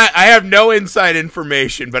 I have no inside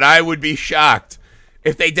information, but I would be shocked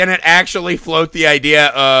if they didn't actually float the idea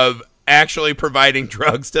of actually providing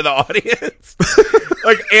drugs to the audience.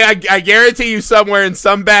 Like, I guarantee you somewhere in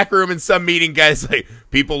some back room in some meeting, guys, like,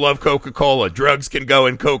 people love Coca-Cola. Drugs can go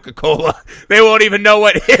in Coca-Cola. They won't even know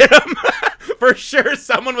what hit them. For sure,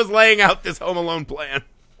 someone was laying out this Home Alone plan.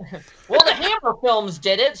 Well, the Hammer films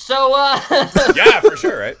did it, so, Yeah, for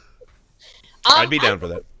sure, right? I'd be down for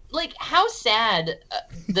that. Like, how sad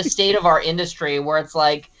the state of our industry, where it's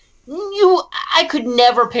like, I could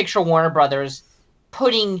never picture Warner Brothers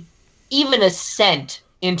putting even a cent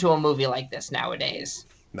into a movie like this nowadays.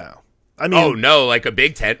 No. I mean, Oh, no, like a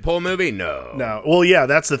big tentpole movie? No. no. Well, yeah,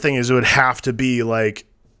 that's the thing is it would have to be like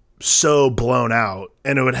so blown out,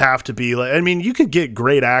 and it would have to be like, I mean, you could get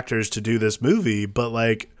great actors to do this movie, but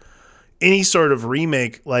like any sort of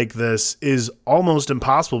remake like this is almost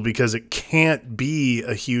impossible because it can't be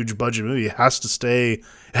a huge budget movie. It has to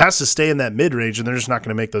stay in that mid range, and they're just not going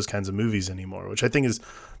to make those kinds of movies anymore, which I think is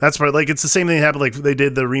that's part like it's the same thing that happened like they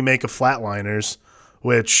did the remake of Flatliners,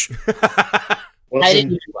 which I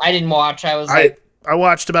didn't watch. I was like, I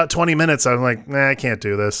watched about 20 minutes. I'm like, nah, I can't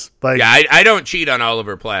do this. Like, Yeah, I don't cheat on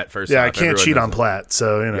Oliver Platt, first yeah, off. I can't Everyone cheat knows on that. Platt.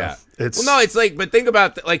 So, you know, Yeah. it's Well, no, it's like, but think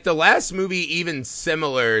about, like, the last movie even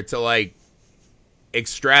similar to, like,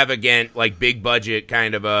 extravagant, like, big budget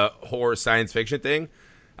kind of a horror science fiction thing.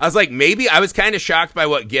 I was like, maybe, I was kind of shocked by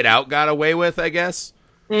what Get Out got away with, I guess.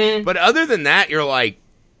 But other than that, you're like,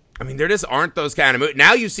 I mean, there just aren't those kind of movies.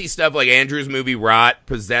 Now you see stuff like Andrew's movie Rot,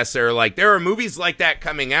 Possessor, like, there are movies like that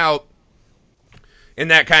coming out in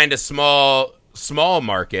that kind of small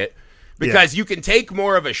market because you can take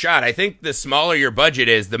more of a shot. I think the smaller your budget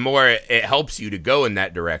is, the more it helps you to go in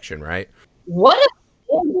that direction, right? what a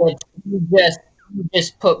sandwich you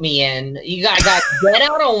just put me in. I got Get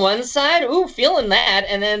Out on one side, ooh, feeling that,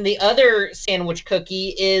 and then the other sandwich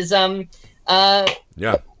cookie is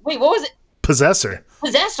Yeah. wait, what was it? Possessor.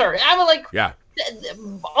 Possessor. I was like, Yeah.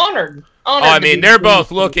 honored. Oh, I mean, they're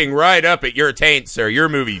both looking right up at your taint, sir. Your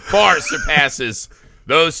movie far surpasses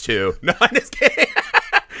those two. No, I'm just kidding.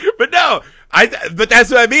 But no, but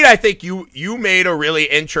that's what I mean. I think you made a really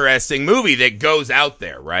interesting movie that goes out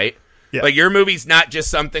there, right? Yeah. Like, your movie's not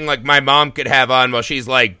just something like my mom could have on while she's,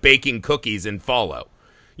 like, baking cookies and follow.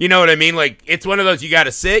 You know what I mean? Like, it's one of those, you got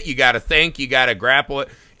to sit, you got to think, you got to grapple it,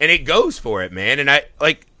 and it goes for it, man. And I,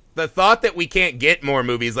 like, the thought that we can't get more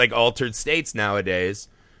movies like Altered States nowadays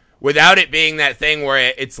without it being that thing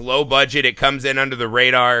where it's low budget, it comes in under the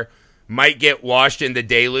radar, might get washed in the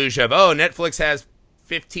deluge of, oh, Netflix has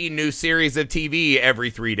 15 new series of TV every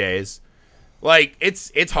 3 days. Like,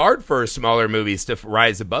 it's hard for smaller movies to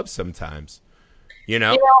rise above sometimes, you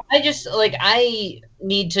know? I just, like, I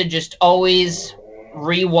need to just always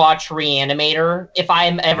rewatch Reanimator if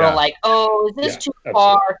I'm ever like, oh, is this too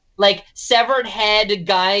far? Like, severed head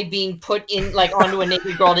guy being put in, like, onto a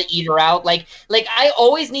naked girl to eat her out. Like I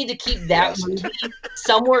always need to keep that movie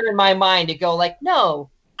somewhere in my mind to go, like,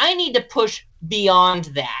 no, I need to push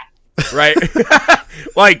beyond that. Right?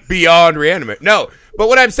 Like, beyond Reanimate. No, but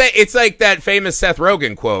what I'm saying, it's like that famous Seth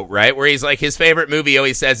Rogen quote, right? Where he's like, his favorite movie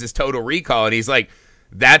always says is Total Recall. And he's like,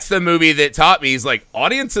 that's the movie that taught me. He's like,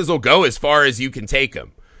 audiences will go as far as you can take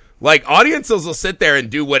them. Like, audiences will sit there and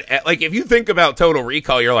do what, like, if you think about Total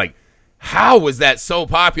Recall, you're like, how was that so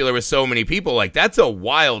popular with so many people? Like, that's a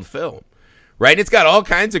wild film, right? And it's got all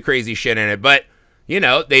kinds of crazy shit in it. But, you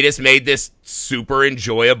know, they just made this super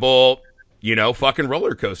enjoyable, you know, fucking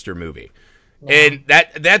roller coaster movie. Yeah.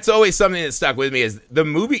 And that's always something that stuck with me is the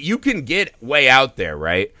movie, you can get way out there,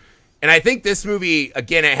 right? And I think this movie,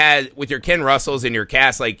 again, it had, with your Ken Russells and your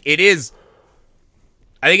cast, like, it is,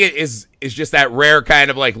 I think it is just that rare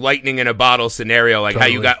kind of, like, lightning in a bottle scenario, like,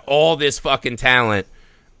 totally. How you got all this fucking talent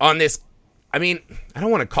on this, I mean, I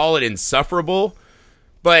don't want to call it insufferable,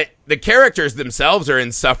 but the characters themselves are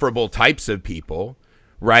insufferable types of people,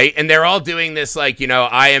 right? And they're all doing this like, you know,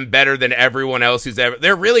 I am better than everyone else who's ever.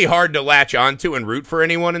 They're really hard to latch onto and root for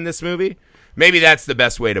anyone in this movie. Maybe that's the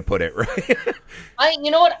best way to put it, right?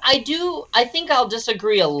 You know what? I think I'll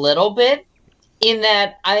disagree a little bit in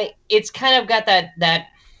that it's kind of got that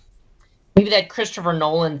maybe that Christopher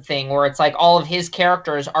Nolan thing where it's like all of his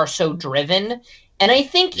characters are so driven. And I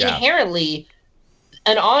think inherently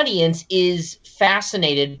an audience is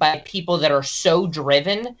fascinated by people that are so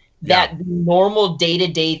driven that the normal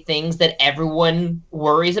day-to-day things that everyone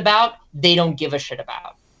worries about, they don't give a shit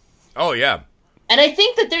about. Oh, yeah. And I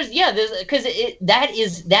think that there's because that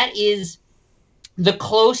is the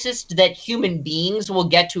closest that human beings will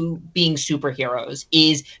get to being superheroes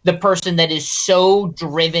is the person that is so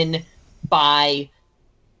driven by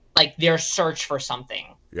like their search for something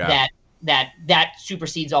that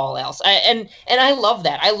supersedes all else. And I love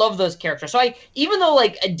that. I love those characters. So even though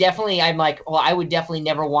like definitely I'm like, well, I would definitely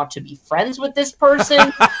never want to be friends with this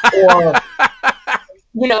person or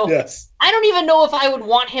you know, I don't even know if I would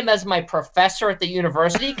want him as my professor at the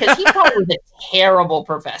university because he probably was a terrible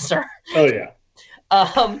professor. Oh yeah.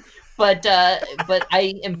 But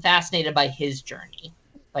I am fascinated by his journey.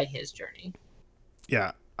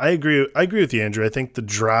 Yeah, I agree. I agree with you, Andrew. I think the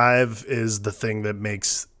drive is the thing that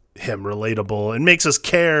makes him relatable and makes us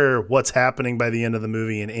care what's happening by the end of the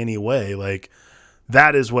movie in any way. Like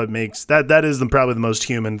that is what makes that is probably the most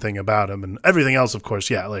human thing about him, and everything else, of course.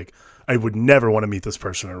 Yeah, like. I would never want to meet this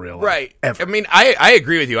person in real life. Right. Ever. I mean, I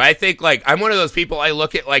agree with you. I think, like, I'm one of those people, I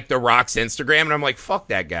look at, like, The Rock's Instagram, and I'm like, fuck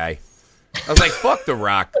that guy. I was like, fuck The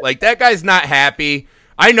Rock. Like, that guy's not happy.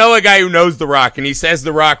 I know a guy who knows The Rock, and he says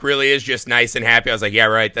The Rock really is just nice and happy. I was like, yeah,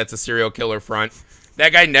 right, that's a serial killer front.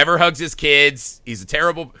 That guy never hugs his kids. He's a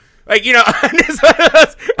terrible... Like, you know,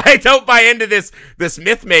 I don't buy into this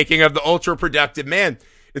myth-making of the ultra-productive man.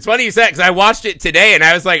 It's funny you said because I watched it today and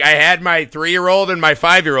I was like, I had my 3-year-old and my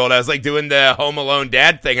 5-year-old. I was like doing the Home Alone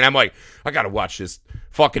dad thing. And I'm like, I got to watch this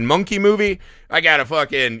fucking monkey movie. I got to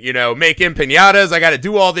fucking, you know, make empanadas. I got to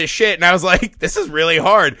do all this shit. And I was like, this is really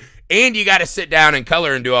hard. And you got to sit down and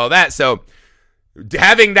color and do all that. So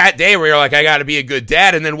having that day where you're like, I got to be a good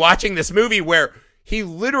dad. And then watching this movie where he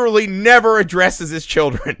literally never addresses his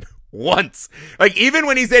children once. Like even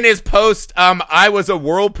when he's in his post, I was a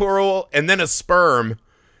whirlpool and then a sperm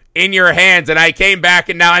in your hands, and I came back,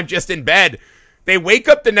 and now I'm just in bed. They wake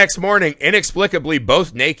up the next morning, inexplicably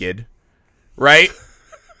both naked, right?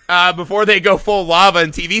 Before they go full lava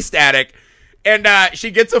and TV static. And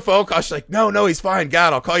she gets a phone call. She's like, no, he's fine.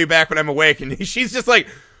 God, I'll call you back when I'm awake. And she's just like,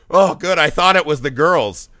 oh, good, I thought it was the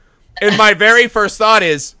girls. And my very first thought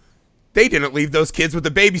is, they didn't leave those kids with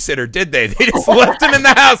a babysitter, did they? They just left them in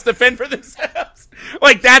the house to fend for themselves.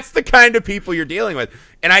 Like, that's the kind of people you're dealing with.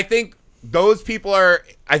 And I think those people are,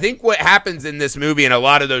 I think what happens in this movie and a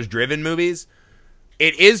lot of those driven movies,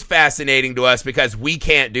 it is fascinating to us because we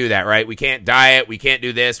can't do that, right? We can't diet, we can't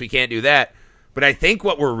do this, we can't do that. But I think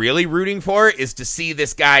what we're really rooting for is to see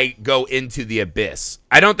this guy go into the abyss.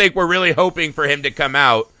 I don't think we're really hoping for him to come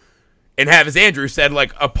out and have, as Andrew said,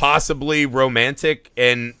 like a possibly romantic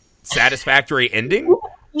and satisfactory ending.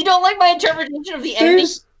 You don't like my interpretation of the ending?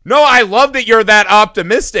 No, I love that you're that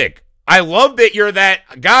optimistic. I love that you're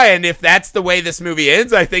that guy, and if that's the way this movie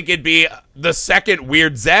ends, I think it'd be the second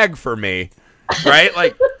weird zag for me, right?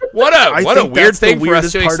 Like, what a weird thing for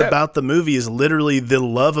us to accept. The weirdest part about the movie is literally the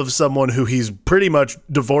love of someone who he's pretty much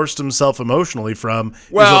divorced himself emotionally from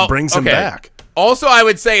is what brings him back. Also, I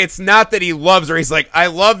would say it's not that he loves her. He's like, I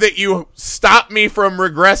love that you stopped me from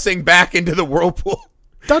regressing back into the whirlpool.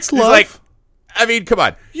 That's love. Like, I mean, come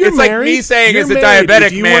on. You're married. Like me saying as a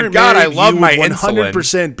diabetic man, God, I love my insulin.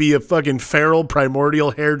 100% be a fucking feral,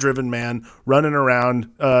 primordial, hair-driven man running around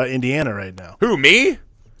Indiana right now. Who, me?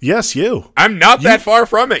 Yes, you. I'm not that far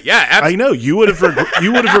from it. Yeah, absolutely. I know. You would have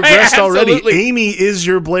regressed already. Amy is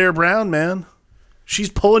your Blair Brown, man. She's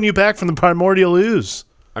pulling you back from the primordial ooze.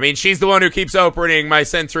 I mean, she's the one who keeps opening my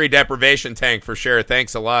sensory deprivation tank for sure.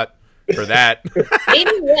 Thanks a lot for that.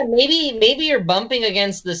 maybe you're bumping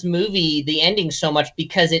against this movie, the ending, so much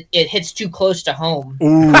because it hits too close to home.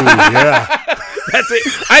 Ooh, yeah. That's it.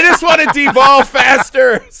 I just want to devolve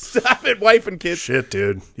faster. Stop it, wife and kids. Shit,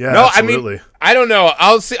 dude. Yeah, no, absolutely. I mean, I don't know.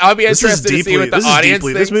 I'll be interested to see what the audience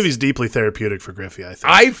thinks. This movie's deeply therapeutic for Griffey, I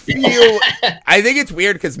think. I think it's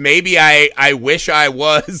weird because maybe I wish I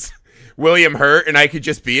was William Hurt and I could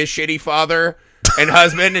just be a shitty father and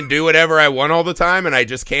husband and do whatever I want all the time, and I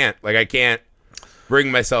just can't. Like, I can't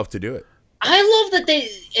bring myself to do it. I love that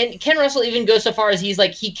and Ken Russell even goes so far as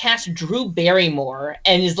he cast Drew Barrymore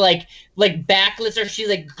and is like backless, or she's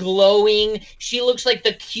like glowing. She looks like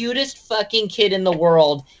the cutest fucking kid in the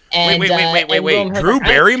world. And wait. Drew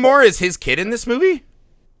Barrymore is his kid in this movie?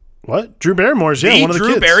 What? Drew Barrymore's, one of the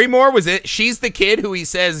Drew kids. Barrymore, was it? She's the kid who he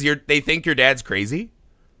says they think your dad's crazy?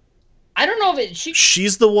 I don't know if it.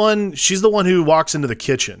 She's the one who walks into the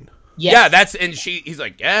kitchen. Yes. Yeah, he's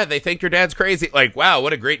like, yeah, they think your dad's crazy. Like, wow,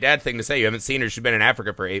 what a great dad thing to say. You haven't seen her. She's been in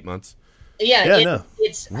Africa for 8 months. No.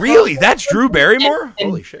 It's really? That's Drew Barrymore? and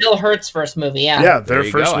Holy shit. Bill Hurt's first movie, yeah. Yeah, There their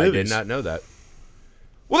you first go. movies. I did not know that.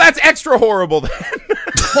 Well, that's extra horrible then.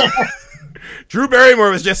 Drew Barrymore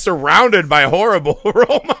was just surrounded by horrible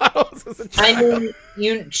role models as a child. I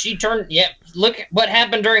mean, she turned. Yeah, look what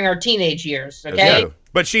happened during our teenage years. Okay, Yeah.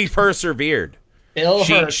 But she persevered. Bill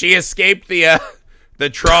Hurt. She escaped the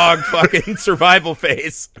trog fucking survival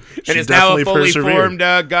phase and She is now a definitely fully persevered.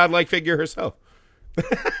 formed godlike figure herself.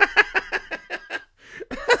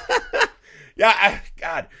 Yeah,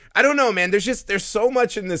 I don't know, man. There's so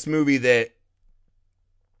much in this movie that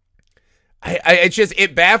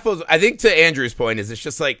it baffles. I think to Andrew's point is it's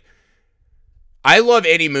just like, I love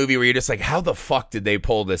any movie where you're just like, how the fuck did they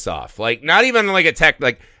pull this off? Like, not even like a tech,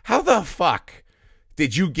 like, how the fuck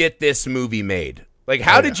did you get this movie made? Like,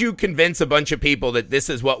 how did you convince a bunch of people that this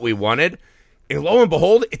is what we wanted? And lo and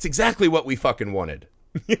behold, it's exactly what we fucking wanted.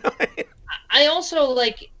 You know what I mean? I also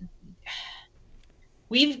like.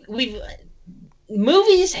 We've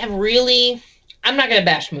movies have really. I'm not gonna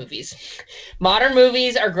bash movies. Modern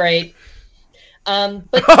movies are great. But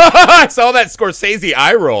I saw that Scorsese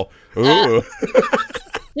eye roll. Ooh.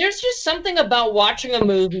 there's just something about watching a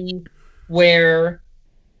movie where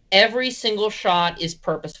every single shot is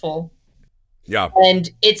purposeful. Yeah. And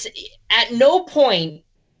it's at no point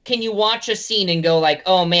can you watch a scene and go like,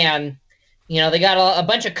 oh man, they got a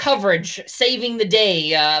bunch of coverage saving the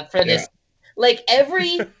day for this. Like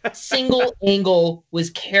every single angle was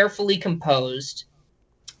carefully composed.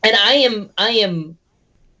 And I am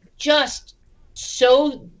just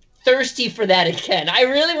so thirsty for that again. I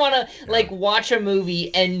really want to like watch a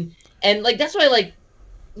movie and like that's why like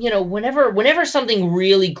whenever something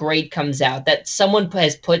really great comes out that someone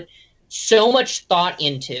has put so much thought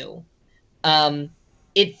into,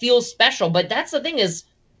 it feels special. But that's the thing is,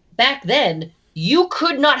 back then you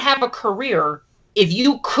could not have a career if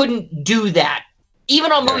you couldn't do that.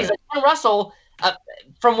 Even on movies like Ken Russell,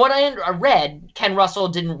 from what I read, Ken Russell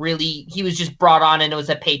didn't really. He was just brought on and it was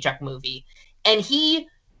a paycheck movie, and he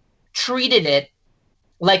treated it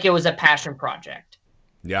like it was a passion project.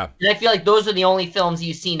 Yeah. And I feel like those are the only films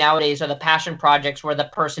you see nowadays are the passion projects where the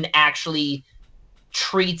person actually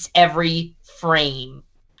treats every frame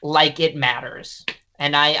like it matters.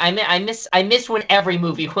 And I miss when every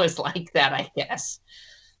movie was like that, I guess.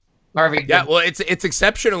 Yeah, well, it's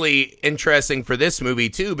exceptionally interesting for this movie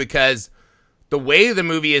too, because the way the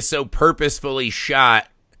movie is so purposefully shot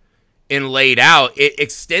and laid out, it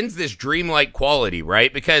extends this dreamlike quality,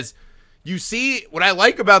 right? Because you see, what I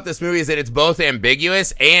like about this movie is that it's both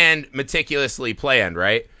ambiguous and meticulously planned,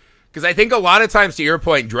 right? Because I think a lot of times, to your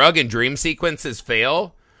point, drug and dream sequences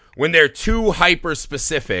fail when they're too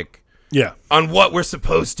hyper-specific on what we're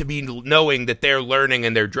supposed to be knowing that they're learning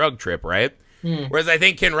in their drug trip, right? Whereas I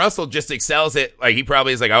think Ken Russell just excels at, like, he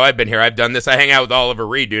probably is like, oh, I've been here, I've done this, I hang out with Oliver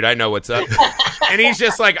Reed, dude, I know what's up. And he's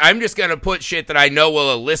just like, I'm just going to put shit that I know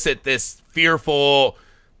will elicit this fearful,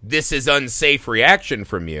 this is unsafe reaction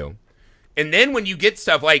from you. And then when you get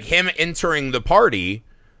stuff like him entering the party,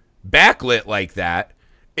 backlit like that,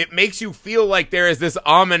 it makes you feel like there is this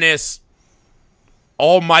ominous,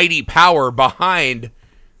 almighty power behind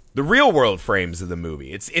the real world frames of the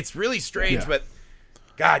movie. It's really strange, but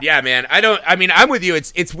God, yeah, man. I'm with you.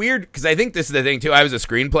 It's weird because I think this is the thing too. I was a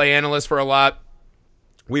screenplay analyst for a lot.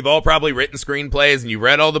 We've all probably written screenplays and you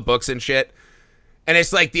read all the books and shit. And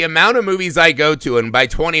it's like the amount of movies I go to, and by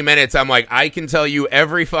 20 minutes, I'm like, I can tell you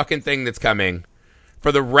every fucking thing that's coming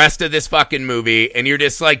for the rest of this fucking movie, and you're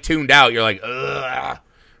just like tuned out. You're like, ugh.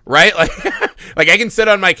 Right? Like I can sit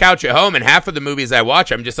on my couch at home, and half of the movies I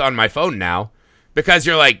watch, I'm just on my phone now because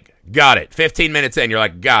you're like, got it. 15 minutes in, you're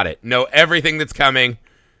like, got it. Know everything that's coming.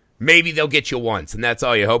 Maybe they'll get you once, and that's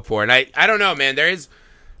all you hope for. And I don't know, man. There is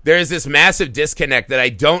this massive disconnect that I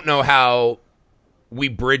don't know how we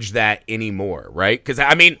bridge that anymore, right? Because,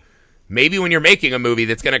 I mean, maybe when you're making a movie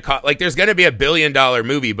that's going to cost, like, there's going to be $1 billion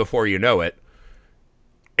movie before you know it.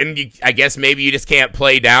 And I guess maybe you just can't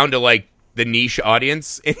play down to, like, the niche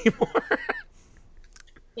audience anymore.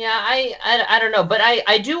 Yeah, I don't know. But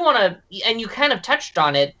I do want to, and you kind of touched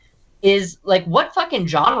on it, is, like, what fucking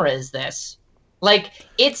genre is this? Like,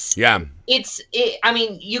 I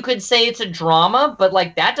mean, you could say it's a drama, but,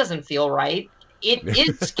 like, that doesn't feel right. It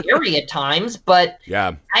is scary at times, but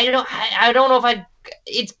I don't know if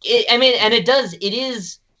it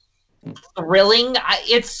is thrilling.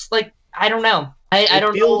 It's like, I don't know. I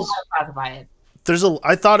don't know how to classify it.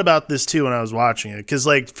 I thought about this too when I was watching it, because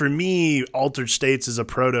like for me, Altered States is a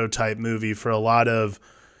prototype movie for a lot of,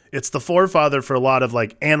 it's the forefather for a lot of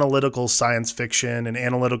like analytical science fiction and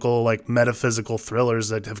analytical like metaphysical thrillers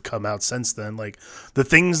that have come out since then. Like the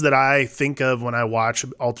things that I think of when I watch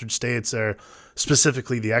Altered States are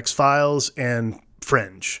specifically the X-Files and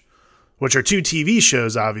Fringe, which are 2 TV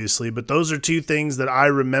shows, obviously, but those are 2 things that I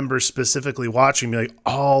remember specifically watching. Be like,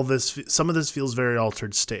 some of this feels very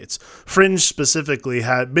Altered States. Fringe specifically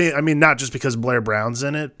had, I mean, not just because Blair Brown's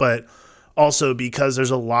in it, but also because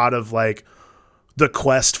there's a lot of like the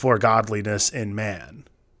quest for godliness in man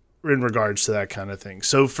in regards to that kind of thing.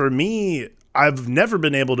 So for me, I've never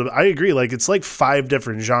been able to, I agree, like it's like 5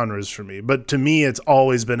 different genres for me, but to me, it's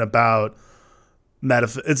always been about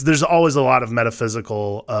there's always a lot of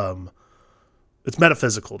metaphysical, it's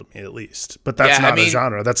metaphysical to me, at least. But that's not a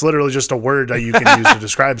genre. That's literally just a word that you can use to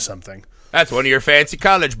describe something. That's one of your fancy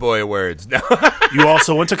college boy words. No. You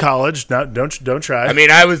also went to college. No, don't try. I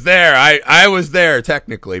mean, I was there. I was there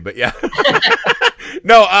technically, but yeah.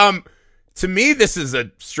 No, to me, this is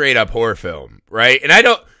a straight up horror film, right? And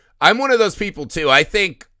I'm one of those people too. I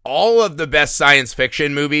think all of the best science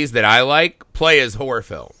fiction movies that I like play as horror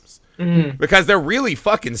films because they're really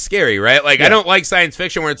fucking scary, right? Like, I don't like science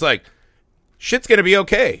fiction where it's like, shit's going to be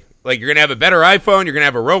okay. Like, you're going to have a better iPhone. You're going to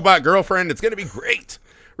have a robot girlfriend. It's going to be great.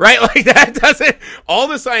 Right? Like, that doesn't... All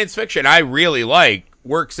the science fiction I really like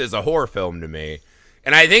works as a horror film to me.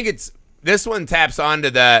 And I think this one taps onto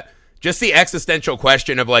just the existential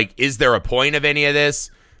question of, like, is there a point of any of this?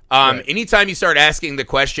 Right. Anytime you start asking the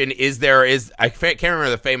question, I can't remember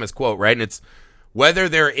the famous quote, right? And it's, whether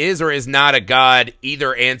there is or is not a God,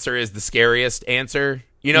 either answer is the scariest answer.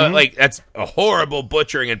 You know, like, that's a horrible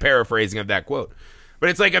butchering and paraphrasing of that quote. But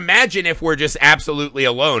it's like, imagine if we're just absolutely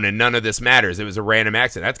alone and none of this matters. It was a random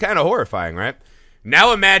accident. That's kind of horrifying, right?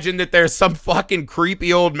 Now imagine that there's some fucking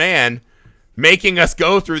creepy old man making us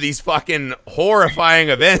go through these fucking horrifying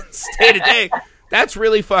events day to day. That's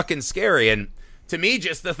really fucking scary. And to me,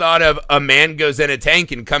 just the thought of a man goes in a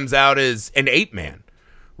tank and comes out as an ape man,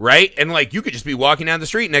 right? And like, you could just be walking down the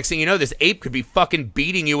street. Next thing you know, this ape could be fucking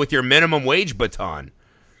beating you with your minimum wage baton.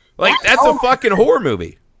 Like, that's a fucking horror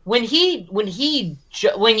movie. When you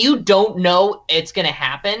don't know it's gonna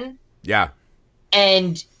happen,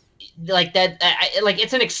 and like that, like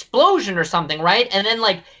it's an explosion or something, right? And then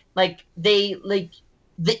like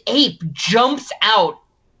the ape jumps out.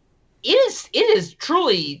 It is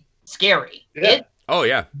truly scary. Yeah.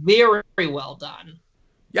 Very well done.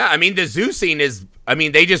 Yeah, I mean the zoo scene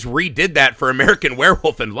they just redid that for American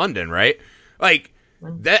Werewolf in London, right? Like.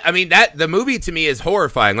 The movie to me is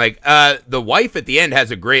horrifying. Like, the wife at the end has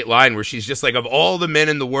a great line where she's just like, of all the men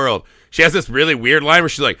in the world, she has this really weird line where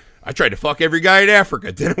she's like, I tried to fuck every guy in Africa.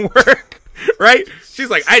 It didn't work. Right? She's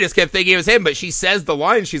like, I just kept thinking it was him. But she says the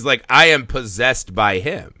line, she's like, I am possessed by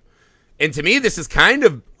him. And to me, this is kind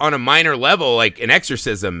of on a minor level, like an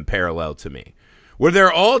exorcism parallel to me, where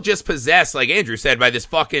they're all just possessed, like Andrew said, by this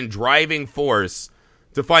fucking driving force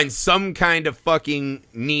to find some kind of fucking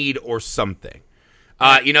need or something.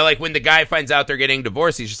 Like when the guy finds out they're getting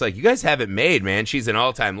divorced, he's just like, you guys have it made, man. She's an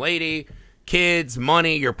all-time lady, kids,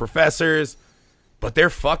 money, your professors, but they're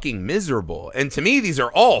fucking miserable. And to me, these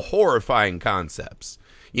are all horrifying concepts.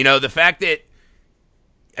 You know, the fact that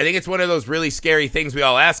I think it's one of those really scary things we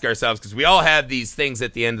all ask ourselves, because we all have these things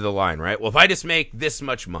at the end of the line, right? Well, if I just make this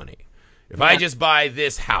much money, if I just buy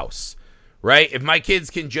this house, right? If my kids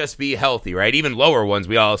can just be healthy, right? Even lower ones,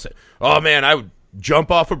 we all say, oh man, I would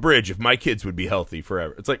jump off a bridge if my kids would be healthy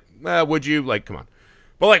forever. It's like, would you? Like, come on.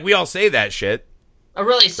 But like, we all say that shit. A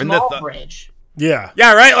really small bridge. Yeah.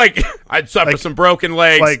 Yeah, right? Like, I'd suffer some broken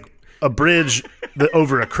legs. Like a bridge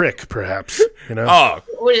over a crick, perhaps. You know?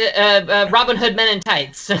 Oh. Robin Hood Men in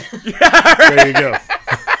Tights. There you go.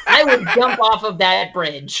 I would jump off of that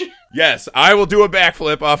bridge. Yes, I will do a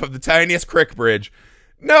backflip off of the tiniest crick bridge.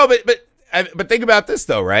 No, but think about this,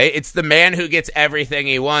 though, right? It's the man who gets everything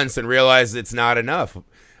he wants and realizes it's not enough.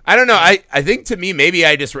 I don't know. I think to me, maybe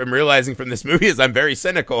I just am realizing from this movie is I'm very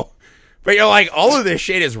cynical. But you're like, all of this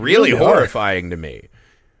shit is really horrifying to me.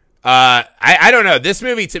 I don't know. This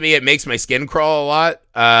movie, to me, it makes my skin crawl a lot.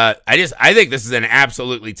 I think this is an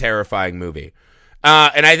absolutely terrifying movie.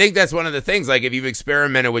 And I think that's one of the things, like, if you've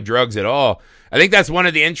experimented with drugs at all, I think that's one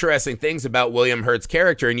of the interesting things about William Hurt's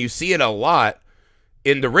character, and you see it a lot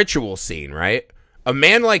in the ritual scene, right? A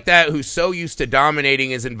man like that who's so used to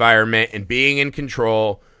dominating his environment and being in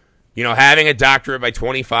control, you know, having a doctorate by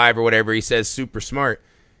 25 or whatever he says, super smart.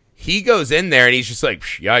 He goes in there and he's just like,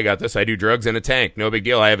 yeah, I got this. I do drugs in a tank. No big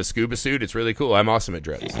deal. I have a scuba suit. It's really cool. I'm awesome at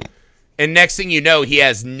drugs. And next thing you know, he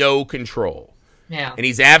has no control. Yeah. And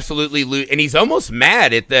he's absolutely and he's almost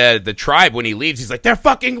mad at the tribe when he leaves. He's like, they're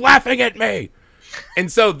fucking laughing at me.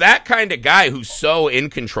 And so that kind of guy who's so in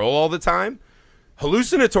control all the time,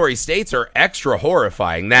 hallucinatory states are extra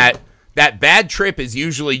horrifying. That bad trip is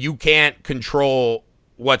usually you can't control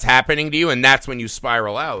what's happening to you, and that's when you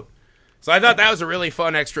spiral out. So I thought that was a really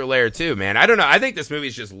fun extra layer too, man. I don't know. I think this movie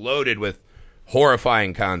is just loaded with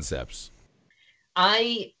horrifying concepts.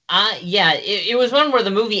 It was one where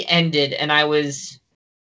the movie ended, and I was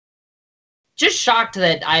just shocked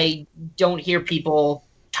that I don't hear people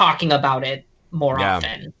talking about it more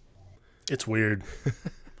often. It's weird.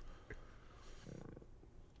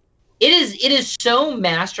 It is so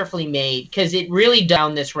masterfully made because it really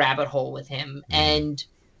down this rabbit hole with him, and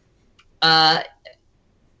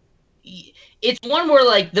it's one where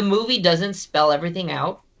like the movie doesn't spell everything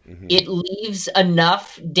out. Mm-hmm. It leaves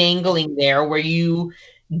enough dangling there where you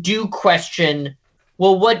do question,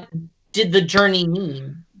 well, what did the journey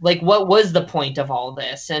mean? Like, what was the point of all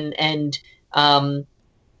this? And am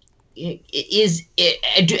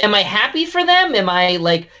I happy for them? Am I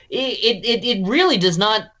like it really does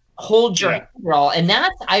not hold your hand at all. And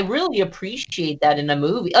I really appreciate that in a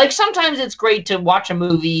movie. Like sometimes it's great to watch a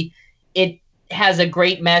movie. It has a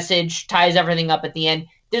great message, ties everything up at the end.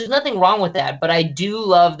 There's nothing wrong with that, but I do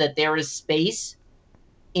love that there is space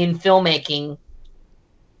in filmmaking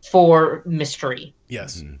for mystery.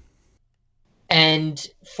 Yes. And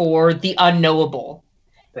for the unknowable.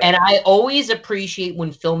 Right. And I always appreciate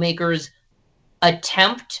when filmmakers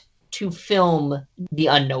attempt to film the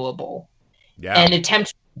unknowable. Yeah. And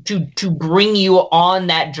attempt to bring you on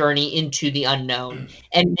that journey into the unknown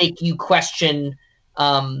and make you question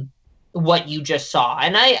what you just saw.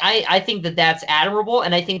 And I think that that's admirable,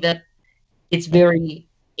 and I think that it's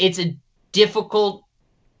a difficult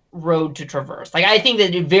road to traverse. Like I think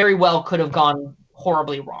that it very well could have gone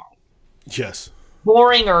horribly wrong. Yes.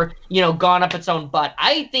 Boring or, gone up its own butt.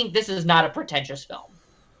 I think this is not a pretentious film.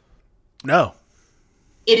 No.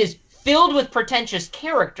 It is filled with pretentious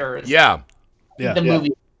characters. Yeah. The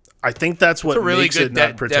movie. I think that's what really makes it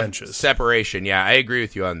not pretentious. Separation. Yeah, I agree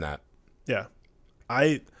with you on that. Yeah.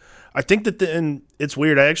 I think that and it's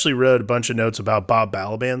weird. I actually wrote a bunch of notes about Bob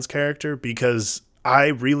Balaban's character because I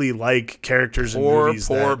really like characters in movies.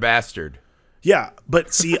 Poor bastard. Yeah,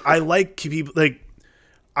 but see, I like people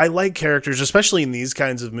I like characters, especially in these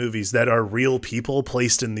kinds of movies, that are real people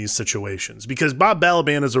placed in these situations. Because Bob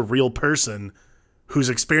Balaban is a real person who's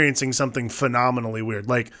experiencing something phenomenally weird.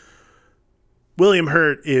 Like, William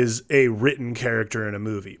Hurt is a written character in a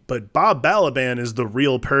movie, but Bob Balaban is the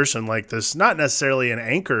real person like this, not necessarily an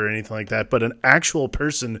anchor or anything like that, but an actual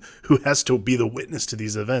person who has to be the witness to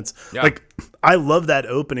these events. Yeah. Like, I love that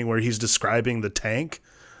opening where he's describing the tank.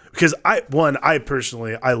 Because I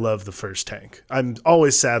personally love the first tank. I'm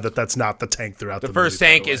always sad that that's not the tank throughout the movie. The first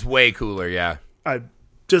tank is way cooler, yeah. And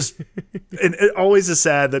it always is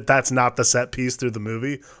sad that that's not the set piece through the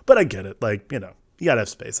movie. But I get it. Like, you gotta have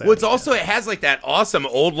space. Well, it has like that awesome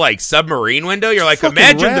old like submarine window. You're like,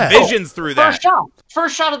 imagine the visions through that.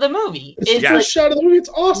 First shot of the movie. First shot of the movie. It's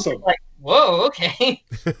awesome. Like, whoa, okay.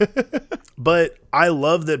 But I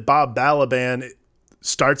love that Bob Balaban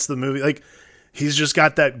starts the movie like. He's just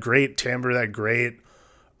got that great timbre, that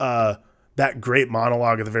great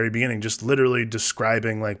monologue at the very beginning, just literally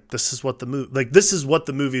describing like this is what the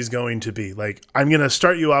movie is going to be. Like I'm going to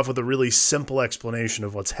start you off with a really simple explanation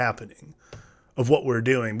of what's happening, of what we're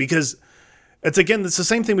doing, because it's the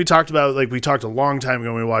same thing we talked about. Like we talked a long time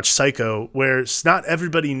ago when we watched Psycho, where not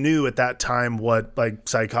everybody knew at that time what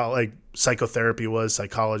psychotherapy was,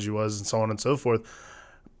 psychology was, and so on and so forth.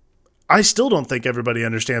 I still don't think everybody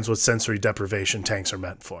understands what sensory deprivation tanks are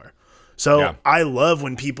meant for. So I love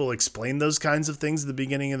when people explain those kinds of things at the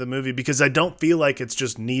beginning of the movie because I don't feel like it's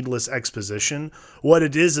just needless exposition. What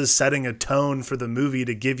it is setting a tone for the movie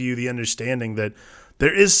to give you the understanding that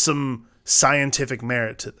there is some scientific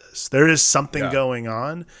merit to this. There is something going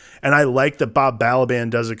on. And I like that Bob Balaban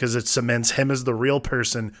does it because it cements him as the real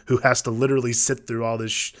person who has to literally sit through all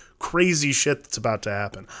this crazy shit that's about to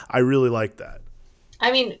happen. I really like that.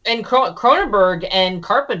 I mean, and Cronenberg and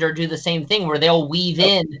Carpenter do the same thing where they'll weave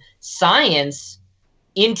in science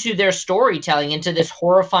into their storytelling, into this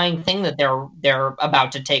horrifying thing that they're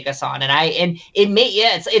about to take us on.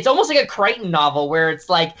 It's almost like a Crichton novel where it's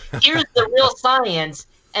like, here's the real science,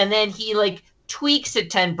 and then he like tweaks it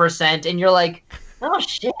 10%, and you're like, oh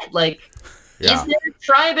shit, like. Yeah. Is there a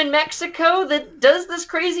tribe in Mexico that does this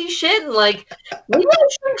crazy shit? And like, maybe I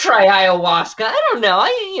should try ayahuasca. I don't know.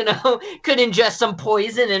 I could ingest some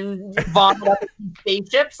poison and vomit up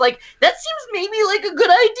spaceships. Like, that seems maybe like a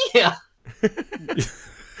good idea.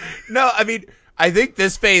 No, I mean, I think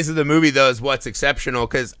this phase of the movie, though, is what's exceptional,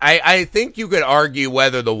 because I think you could argue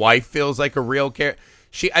whether the wife feels like a real character.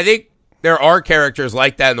 I think there are characters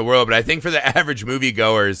like that in the world, but I think for the average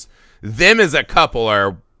moviegoers, them as a couple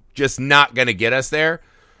are just not going to get us there.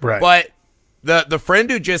 Right. But the friend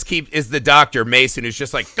who just is the doctor, Mason, who's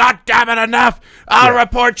just like, God damn it, enough! I'll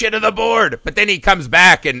report you to the board. But then he comes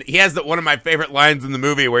back, and he has one of my favorite lines in the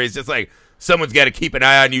movie where he's just like, someone's got to keep an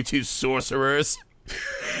eye on you two sorcerers.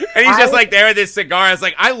 And he's just like there with his cigar. I was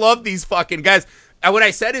like, I love these fucking guys. And what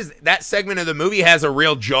I said is that segment of the movie has a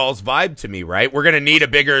real Jaws vibe to me, right? We're going to need a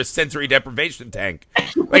bigger sensory deprivation tank.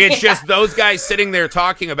 Like, it's just those guys sitting there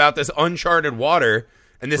talking about this uncharted water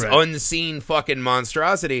and this unseen fucking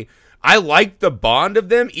monstrosity. I like the bond of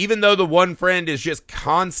them, even though the one friend is just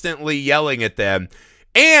constantly yelling at them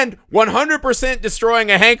and 100%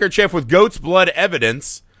 destroying a handkerchief with goat's blood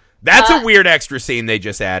evidence. That's a weird extra scene they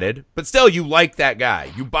just added. But still, you like that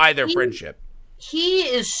guy. You buy their friendship. He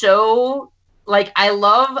is so... Like, I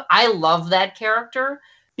love that character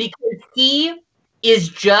because he is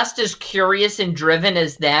just as curious and driven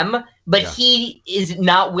as them, but he is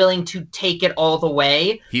not willing to take it all the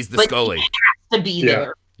way. He's the Scully. He has to be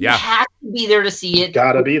there. Yeah. He has to be there to see it.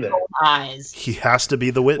 Gotta be there. Eyes. He has to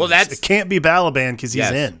be the witness. Well, it can't be Balaban because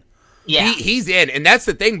he's in. Yeah. He's in. And that's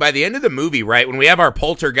the thing. By the end of the movie, right, when we have our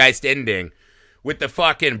poltergeist ending with the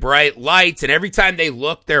fucking bright lights, and every time they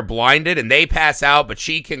look, they're blinded, and they pass out, but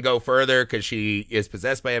she can go further because she is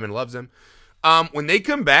possessed by him and loves him. When they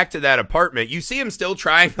come back to that apartment, you see him still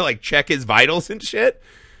trying to, like, check his vitals and shit,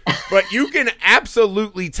 but you can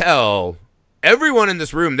absolutely tell everyone in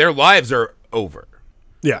this room, their lives are over.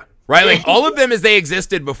 Yeah. Right? Like, all of them as they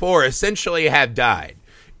existed before essentially have died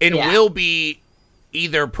and will be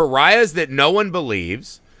either pariahs that no one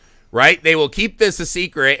believes, right? They will keep this a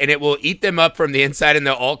secret, and it will eat them up from the inside, and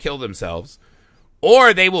they'll all kill themselves.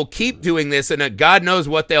 Or they will keep doing this, and God knows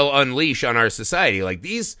what they'll unleash on our society. Like,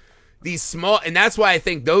 these small... And that's why I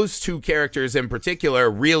think those two characters in particular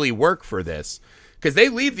really work for this. Because they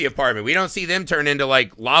leave the apartment. We don't see them turn into,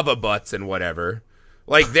 like, lava butts and whatever.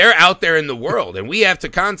 Like, they're out there in the world, and we have to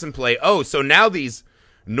contemplate, so now these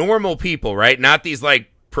normal people, right? Not these, like,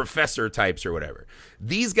 professor types or whatever.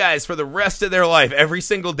 These guys, for the rest of their life, every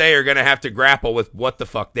single day are going to have to grapple with what the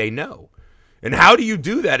fuck they know. And how do you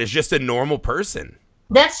do that as just a normal person?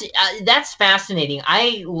 That's fascinating.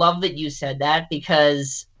 I love that you said that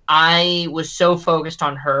because I was so focused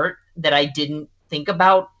on Hurt that I didn't think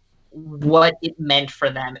about what it meant for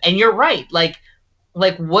them. And you're right. Like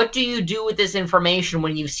what do you do with this information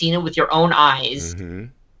when you've seen it with your own eyes? Mm-hmm.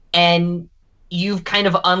 And you've kind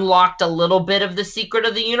of unlocked a little bit of the secret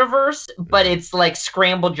of the universe, but it's like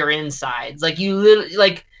scrambled your insides. Like you literally,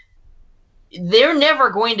 like they're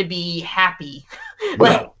never going to be happy.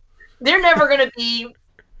 They're never going to be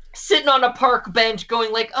sitting on a park bench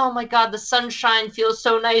going like, oh my God, the sunshine feels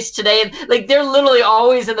so nice today. And like, they're literally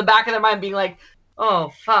always in the back of their mind being like,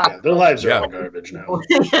 oh, fuck. Yeah, their lives are all garbage now.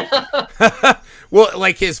 Well,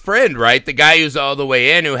 like his friend, right? The guy who's all the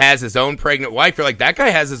way in, who has his own pregnant wife. You're like, that guy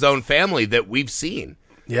has his own family that we've seen.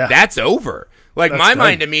 Yeah. That's over. Like, That's my good.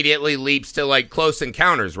 mind immediately leaps to, like, Close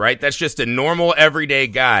Encounters, right? That's just a normal, everyday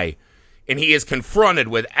guy. And he is confronted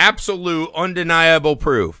with absolute, undeniable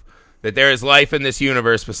proof that there is life in this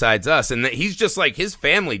universe besides us. And that he's just like, his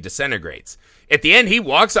family disintegrates. At the end, he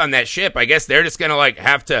walks on that ship. I guess they're just going to, like,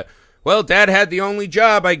 have to... Well, Dad had the only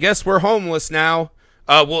job. I guess we're homeless now.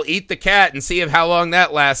 We'll eat the cat and see if how long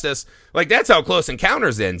that lasts us. Like, that's how Close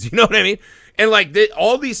Encounters ends. You know what I mean? And, like,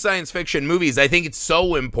 all these science fiction movies, I think it's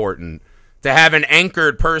so important to have an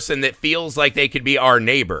anchored person that feels like they could be our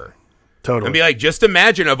neighbor. Totally. And be like, just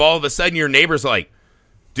imagine if all of a sudden your neighbor's like,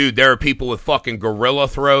 dude, there are people with fucking gorilla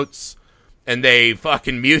throats, and they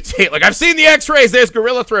fucking mutate. Like, I've seen the x-rays. There's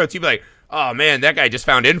gorilla throats. You'd be like, oh, man, that guy just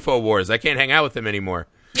found InfoWars. I can't hang out with him anymore.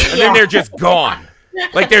 And then they're just gone.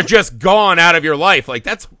 Like, they're just gone out of your life. Like,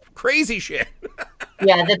 that's crazy shit.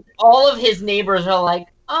 Yeah, that all of his neighbors are like,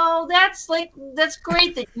 oh, that's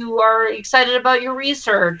great that you are excited about your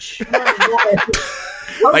research.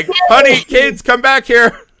 Like, honey, kids, come back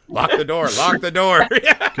here. Lock the door. Lock the door.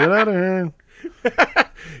 Get out of here.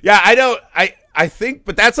 Yeah, I think,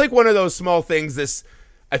 but that's like one of those small things.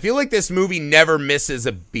 I feel like this movie never misses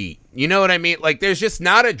a beat. You know what I mean? Like, there's just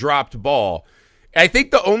not a dropped ball. I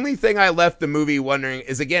think the only thing I left the movie wondering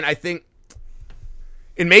is, again, I think,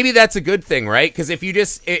 and maybe that's a good thing, right? Because if you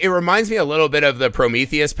just, it reminds me a little bit of the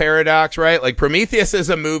Prometheus paradox, right? Like, Prometheus is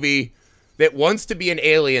a movie that wants to be an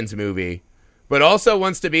aliens movie, but also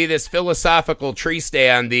wants to be this philosophical treatise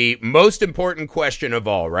on the most important question of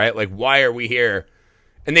all, right? Like, why are we here?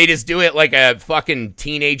 And they just do it like a fucking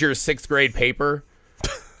teenager's 6th grade paper.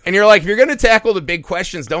 And you're like, if you're going to tackle the big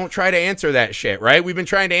questions, don't try to answer that shit, right? We've been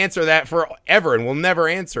trying to answer that forever, and we'll never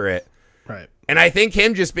answer it. Right. And I think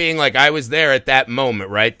him just being like, I was there at that moment,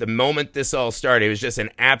 right? The moment this all started, it was just an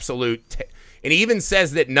absolute... and he even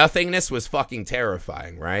says that nothingness was fucking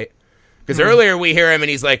terrifying, right? Because earlier we hear him and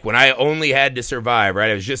he's like, when I only had to survive,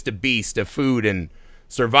 right? I was just a beast of food and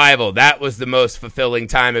survival. That was the most fulfilling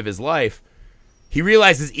time of his life. He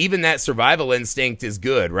realizes even that survival instinct is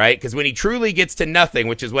good, right? Because when he truly gets to nothing,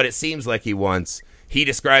 which is what it seems like he wants, he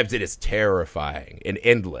describes it as terrifying and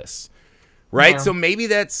endless, right? Yeah. So maybe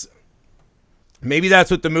that's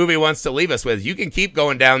what the movie wants to leave us with. You can keep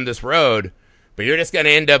going down this road, but you're just going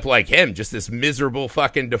to end up like him, just this miserable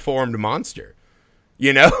fucking deformed monster.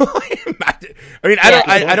 You know? I mean,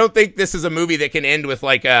 I don't think this is a movie that can end with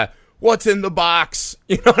like a, what's in the box?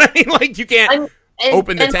 You know what I mean? Like you can't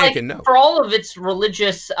open the tank like, and know. For all of its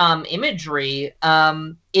religious imagery,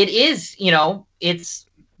 it is, it's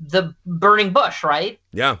the burning bush, right?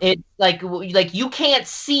 Yeah. It's like you can't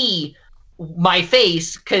see my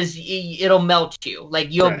face because it'll melt you. Like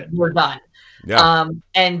you're done. Yeah.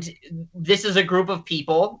 And this is a group of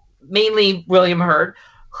people, mainly William Hurt,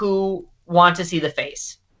 who want to see the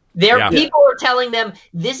face. People are telling them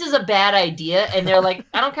this is a bad idea, and they're like,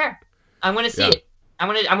 I don't care. I'm going to see it. I'm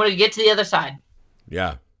going to get to the other side.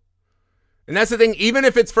 Yeah. And that's the thing. Even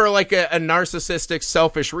if it's for like a narcissistic,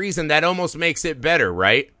 selfish reason, that almost makes it better,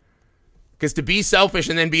 right? Because to be selfish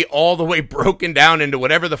and then be all the way broken down into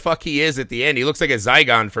whatever the fuck he is at the end, he looks like a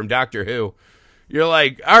Zygon from Doctor Who. You're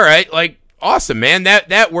like, all right, like, awesome, man.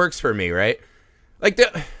 That works for me, right? Like,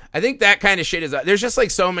 I think that kind of shit is... There's just,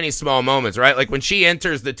 like, so many small moments, right? Like, when she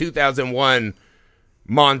enters the 2001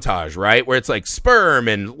 montage, right? Where it's, like, sperm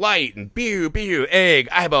and light and pew, pew, egg,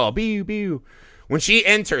 eyeball, pew, pew. When she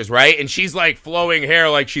enters, right? And she's, like, flowing hair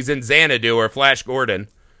like she's in Xanadu or Flash Gordon.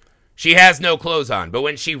 She has no clothes on. But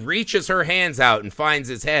when she reaches her hands out and finds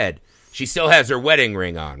his head, she still has her wedding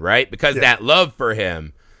ring on, right? Because that love for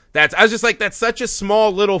him... I was just like, that's such a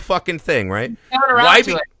small little fucking thing, right? Why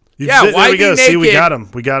be... There we go. See, we got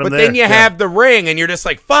him. We got him but there. Then you have the ring, and you're just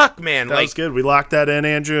like, fuck, man. That was good. We locked that in,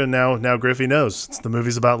 Andrew, and now Griffey knows. The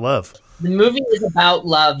movie's about love. The movie is about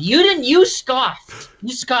love. You scoffed.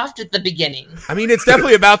 You scoffed at the beginning. I mean, it's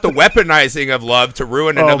definitely about the weaponizing of love to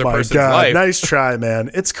ruin another person's life. Nice try,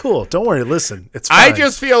 man. It's cool. Don't worry. Listen, it's fine. I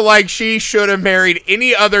just feel like she should have married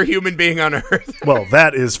any other human being on Earth. Well,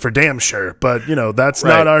 that is for damn sure. But, that's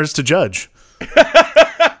not ours to judge.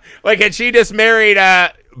 Like, had she just married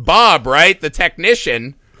Bob, right, the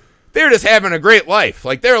technician, they're just having a great life.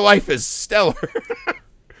 Like, their life is stellar.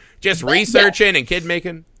 Just researching and kid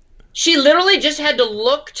making. She literally just had to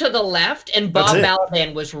look to the left, and Bob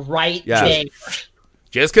Balaban was right there.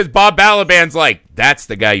 Just because Bob Balaban's like, that's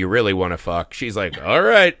the guy you really want to fuck. She's like, all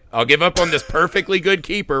right, I'll give up on this perfectly good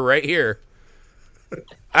keeper right here.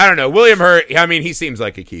 I don't know. William Hurt, I mean, he seems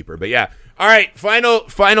like a keeper, but yeah. All right,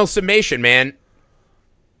 final summation, man.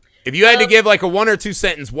 If you had to give like a 1 or 2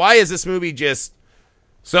 sentence, why is this movie just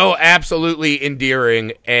so absolutely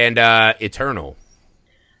endearing and eternal?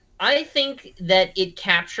 I think that it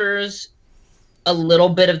captures a little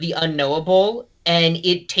bit of the unknowable, and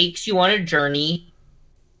it takes you on a journey,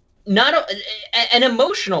 an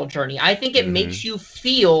emotional journey. I think it makes you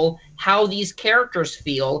feel how these characters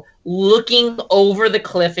feel looking over the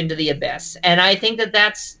cliff into the abyss, and I think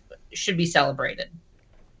that should be celebrated.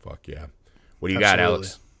 Fuck yeah. What do you got,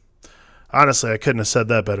 Alex? Honestly, I couldn't have said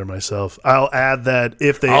that better myself. I'll add that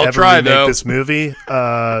if they ever remake this movie,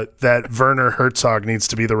 that Werner Herzog needs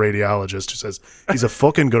to be the radiologist who says, he's a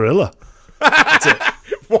fucking gorilla. That's it.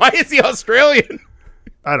 Why is he Australian?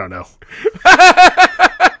 I don't know.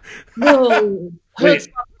 No,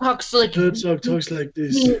 Herzog talks like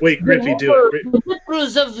this. Wait, Griffey, do it. The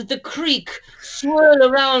ripples of the creek swirl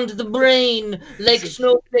around the brain like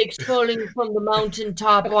snowflakes falling from the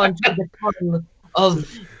mountaintop onto the tongue of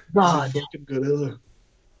God.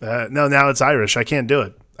 No, now it's Irish. I can't do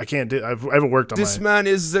it. I haven't worked on this man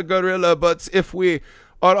is the gorilla, but if we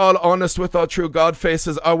are all honest with our true God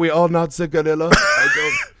faces, are we all not the gorilla?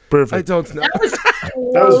 Perfect. I don't know.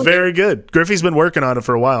 That was very good. Griffey's been working on it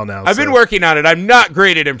for a while now. I've been working on it. I'm not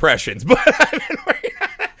great at impressions, but I've been working on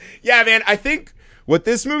it. Yeah, man, I think what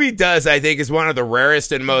this movie does, I think, is one of the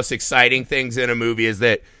rarest and most exciting things in a movie is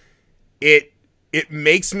that it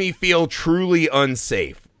makes me feel truly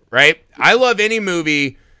unsafe. Right? I love any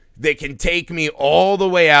movie that can take me all the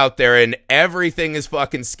way out there and everything is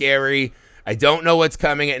fucking scary. I don't know what's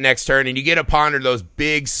coming at next turn, and you get to ponder those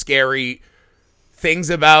big, scary things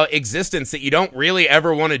about existence that you don't really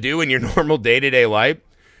ever want to do in your normal day-to-day life.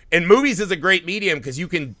 And movies is a great medium because you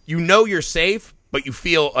know you're safe, but you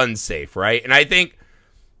feel unsafe, right? And I think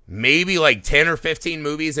maybe like 10 or 15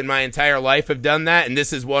 movies in my entire life have done that, and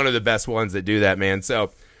this is one of the best ones that do that, man.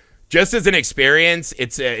 So just as an experience,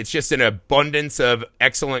 it's just an abundance of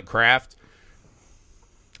excellent craft.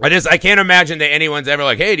 I can't imagine that anyone's ever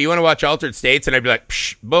like, hey, do you want to watch Altered States? And I'd be like,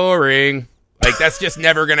 psh, boring. Like, that's just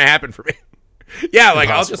never going to happen for me. Yeah, like,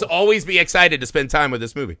 I'll just always be excited to spend time with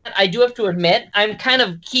this movie. I do have to admit, I'm kind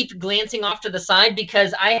of keep glancing off to the side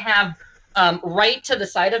because I have right to the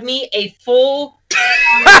side of me a full...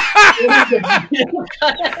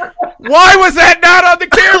 Why was that not on the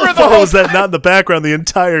camera the Why whole was that not in the background the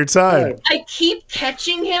entire time? I keep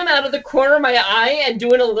catching him out of the corner of my eye and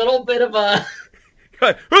doing a little bit of a...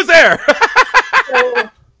 Who's there? So,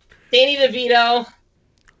 Danny DeVito.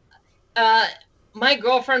 My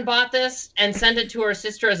girlfriend bought this and sent it to her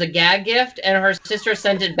sister as a gag gift, and her sister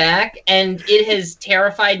sent it back, and it has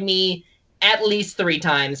terrified me at least 3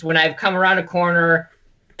 times when I've come around a corner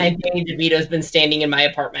and Danny DeVito's been standing in my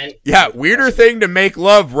apartment. Yeah, weirder thing to make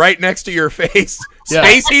love right next to your face. Yeah.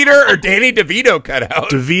 Space heater or Danny DeVito cutout?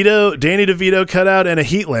 Danny DeVito cutout, and a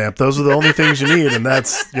heat lamp. Those are the only things you need, and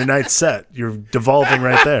that's your night set. You're devolving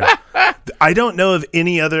right there. I don't know of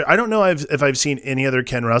any other. I don't know if I've seen any other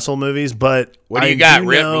Ken Russell movies, but What do you got?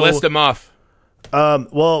 List them off.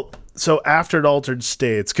 Well, so after Altered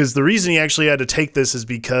States, because the reason he actually had to take this is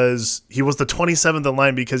because he was the 27th in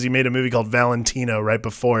line because he made a movie called Valentino right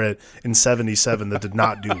before it in '77 that did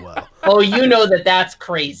not do well. Oh, you know that's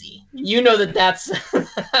crazy. You know that's...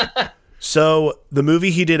 So the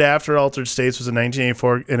movie he did after Altered States was in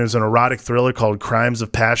 1984, and it was an erotic thriller called Crimes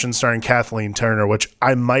of Passion starring Kathleen Turner, which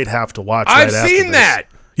I might have to watch I've right after seen this. that.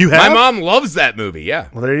 You have? My mom loves that movie, yeah.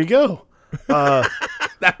 Well, there you go.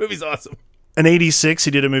 That movie's awesome. In 86,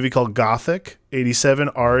 he did a movie called Gothic. 87,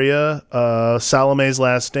 Aria, Salome's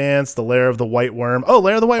Last Dance, The Lair of the White Worm. Oh,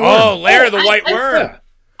 Lair of the White Worm. Oh, Lair of the White Worm.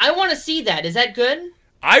 I want to see that. Is that good?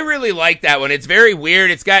 I really like that one. It's very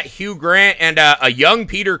weird. It's got Hugh Grant and a young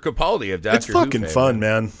Peter Capaldi of Doctor It's Who fucking fame. fun,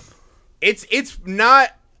 man. It's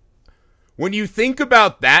not... When you think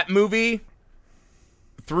about that movie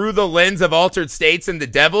through the lens of Altered States and the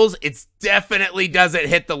Devils, it definitely doesn't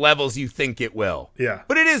hit the levels you think it will. Yeah.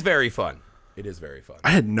 But it is very fun. It is very fun.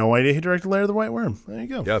 I had no idea he directed Lair of the White Worm. There you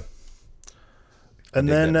go. Yep. And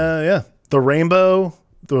then, The Rainbow,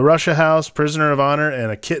 The Russia House, Prisoner of Honor,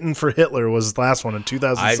 and A Kitten for Hitler was the last one in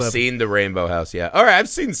 2007. I've seen the Rainbow House, yeah. All right, I've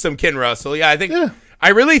seen some Ken Russell. Yeah, Yeah. I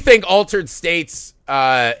really think Altered States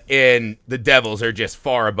and the Devils are just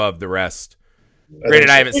far above the rest. Granted,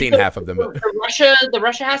 I haven't seen half of them. But... The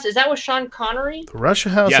Russia House, is that with Sean Connery? The Russia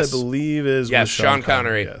House, Yes. I believe, is Yes, with Sean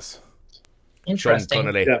Connery. Yes. Interesting. Sean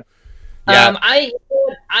Connery. Yeah. Yeah.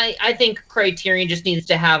 I think Criterion just needs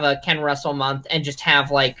to have a Ken Russell month and just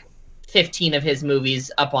have like 15 of his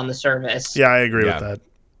movies up on the service. Yeah, I agree Yeah. with that.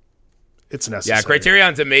 It's necessary. Yeah,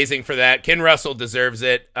 Criterion's amazing for that. Ken Russell deserves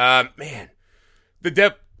it. Man,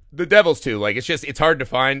 the Devils too. Like it's hard to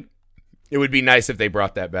find. It would be nice if they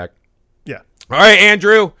brought that back. Yeah. All right,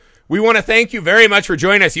 Andrew. We want to thank you very much for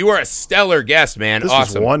joining us. You are a stellar guest, man. This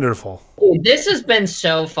Awesome. was wonderful. Dude, this has been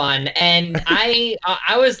so fun, and I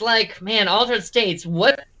was like, man, Altered States,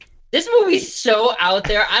 what? This movie's so out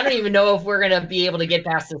there. I don't even know if we're gonna be able to get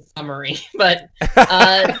past the summary, but this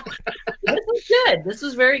was good. This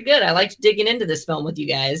was very good. I liked digging into this film with you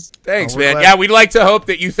guys. Thanks, Oh, we're man. glad- Yeah, we'd like to hope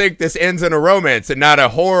that you think this ends in a romance and not a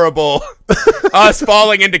horrible us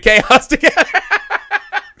falling into chaos together.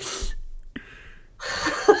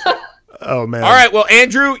 Oh, man. All right, well,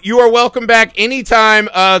 Andrew, you are welcome back anytime.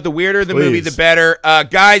 The weirder the movie, the Please. better.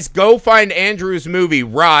 Guys, go find Andrew's movie,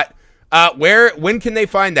 Rot. When can they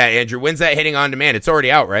find that, Andrew? When's that hitting on demand? It's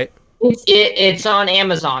already out, right? It's on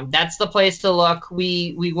Amazon. That's the place to look.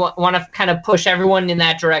 We want to kind of push everyone in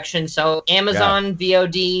that direction. So Amazon,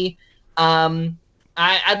 VOD.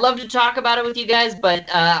 I'd love to talk about it with you guys, but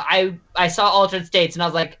I saw Altered States and I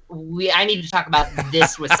was like, I need to talk about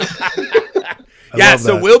this with someone. Yeah, love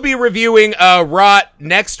so that. we'll be reviewing Rot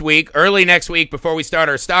early next week, before we start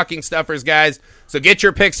our stocking stuffers, guys. So get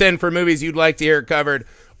your picks in for movies you'd like to hear covered.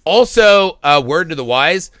 Also, word to the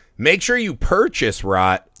wise, make sure you purchase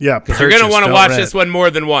Rot. Yeah, You're going to want to don't watch rent. this one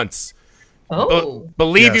more than once. Oh.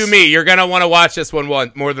 Believe you Yes. me, you're going to want to watch this one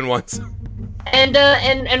more than once. And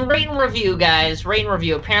rate and review, guys. Rate and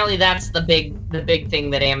review. Apparently that's the big thing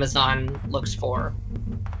that Amazon looks for.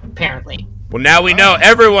 Apparently. Well, now we know.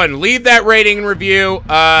 Everyone, leave that rating and review.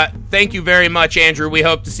 Thank you very much, Andrew. We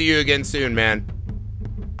hope to see you again soon, man.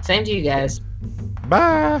 Same to you guys.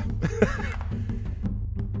 Bye.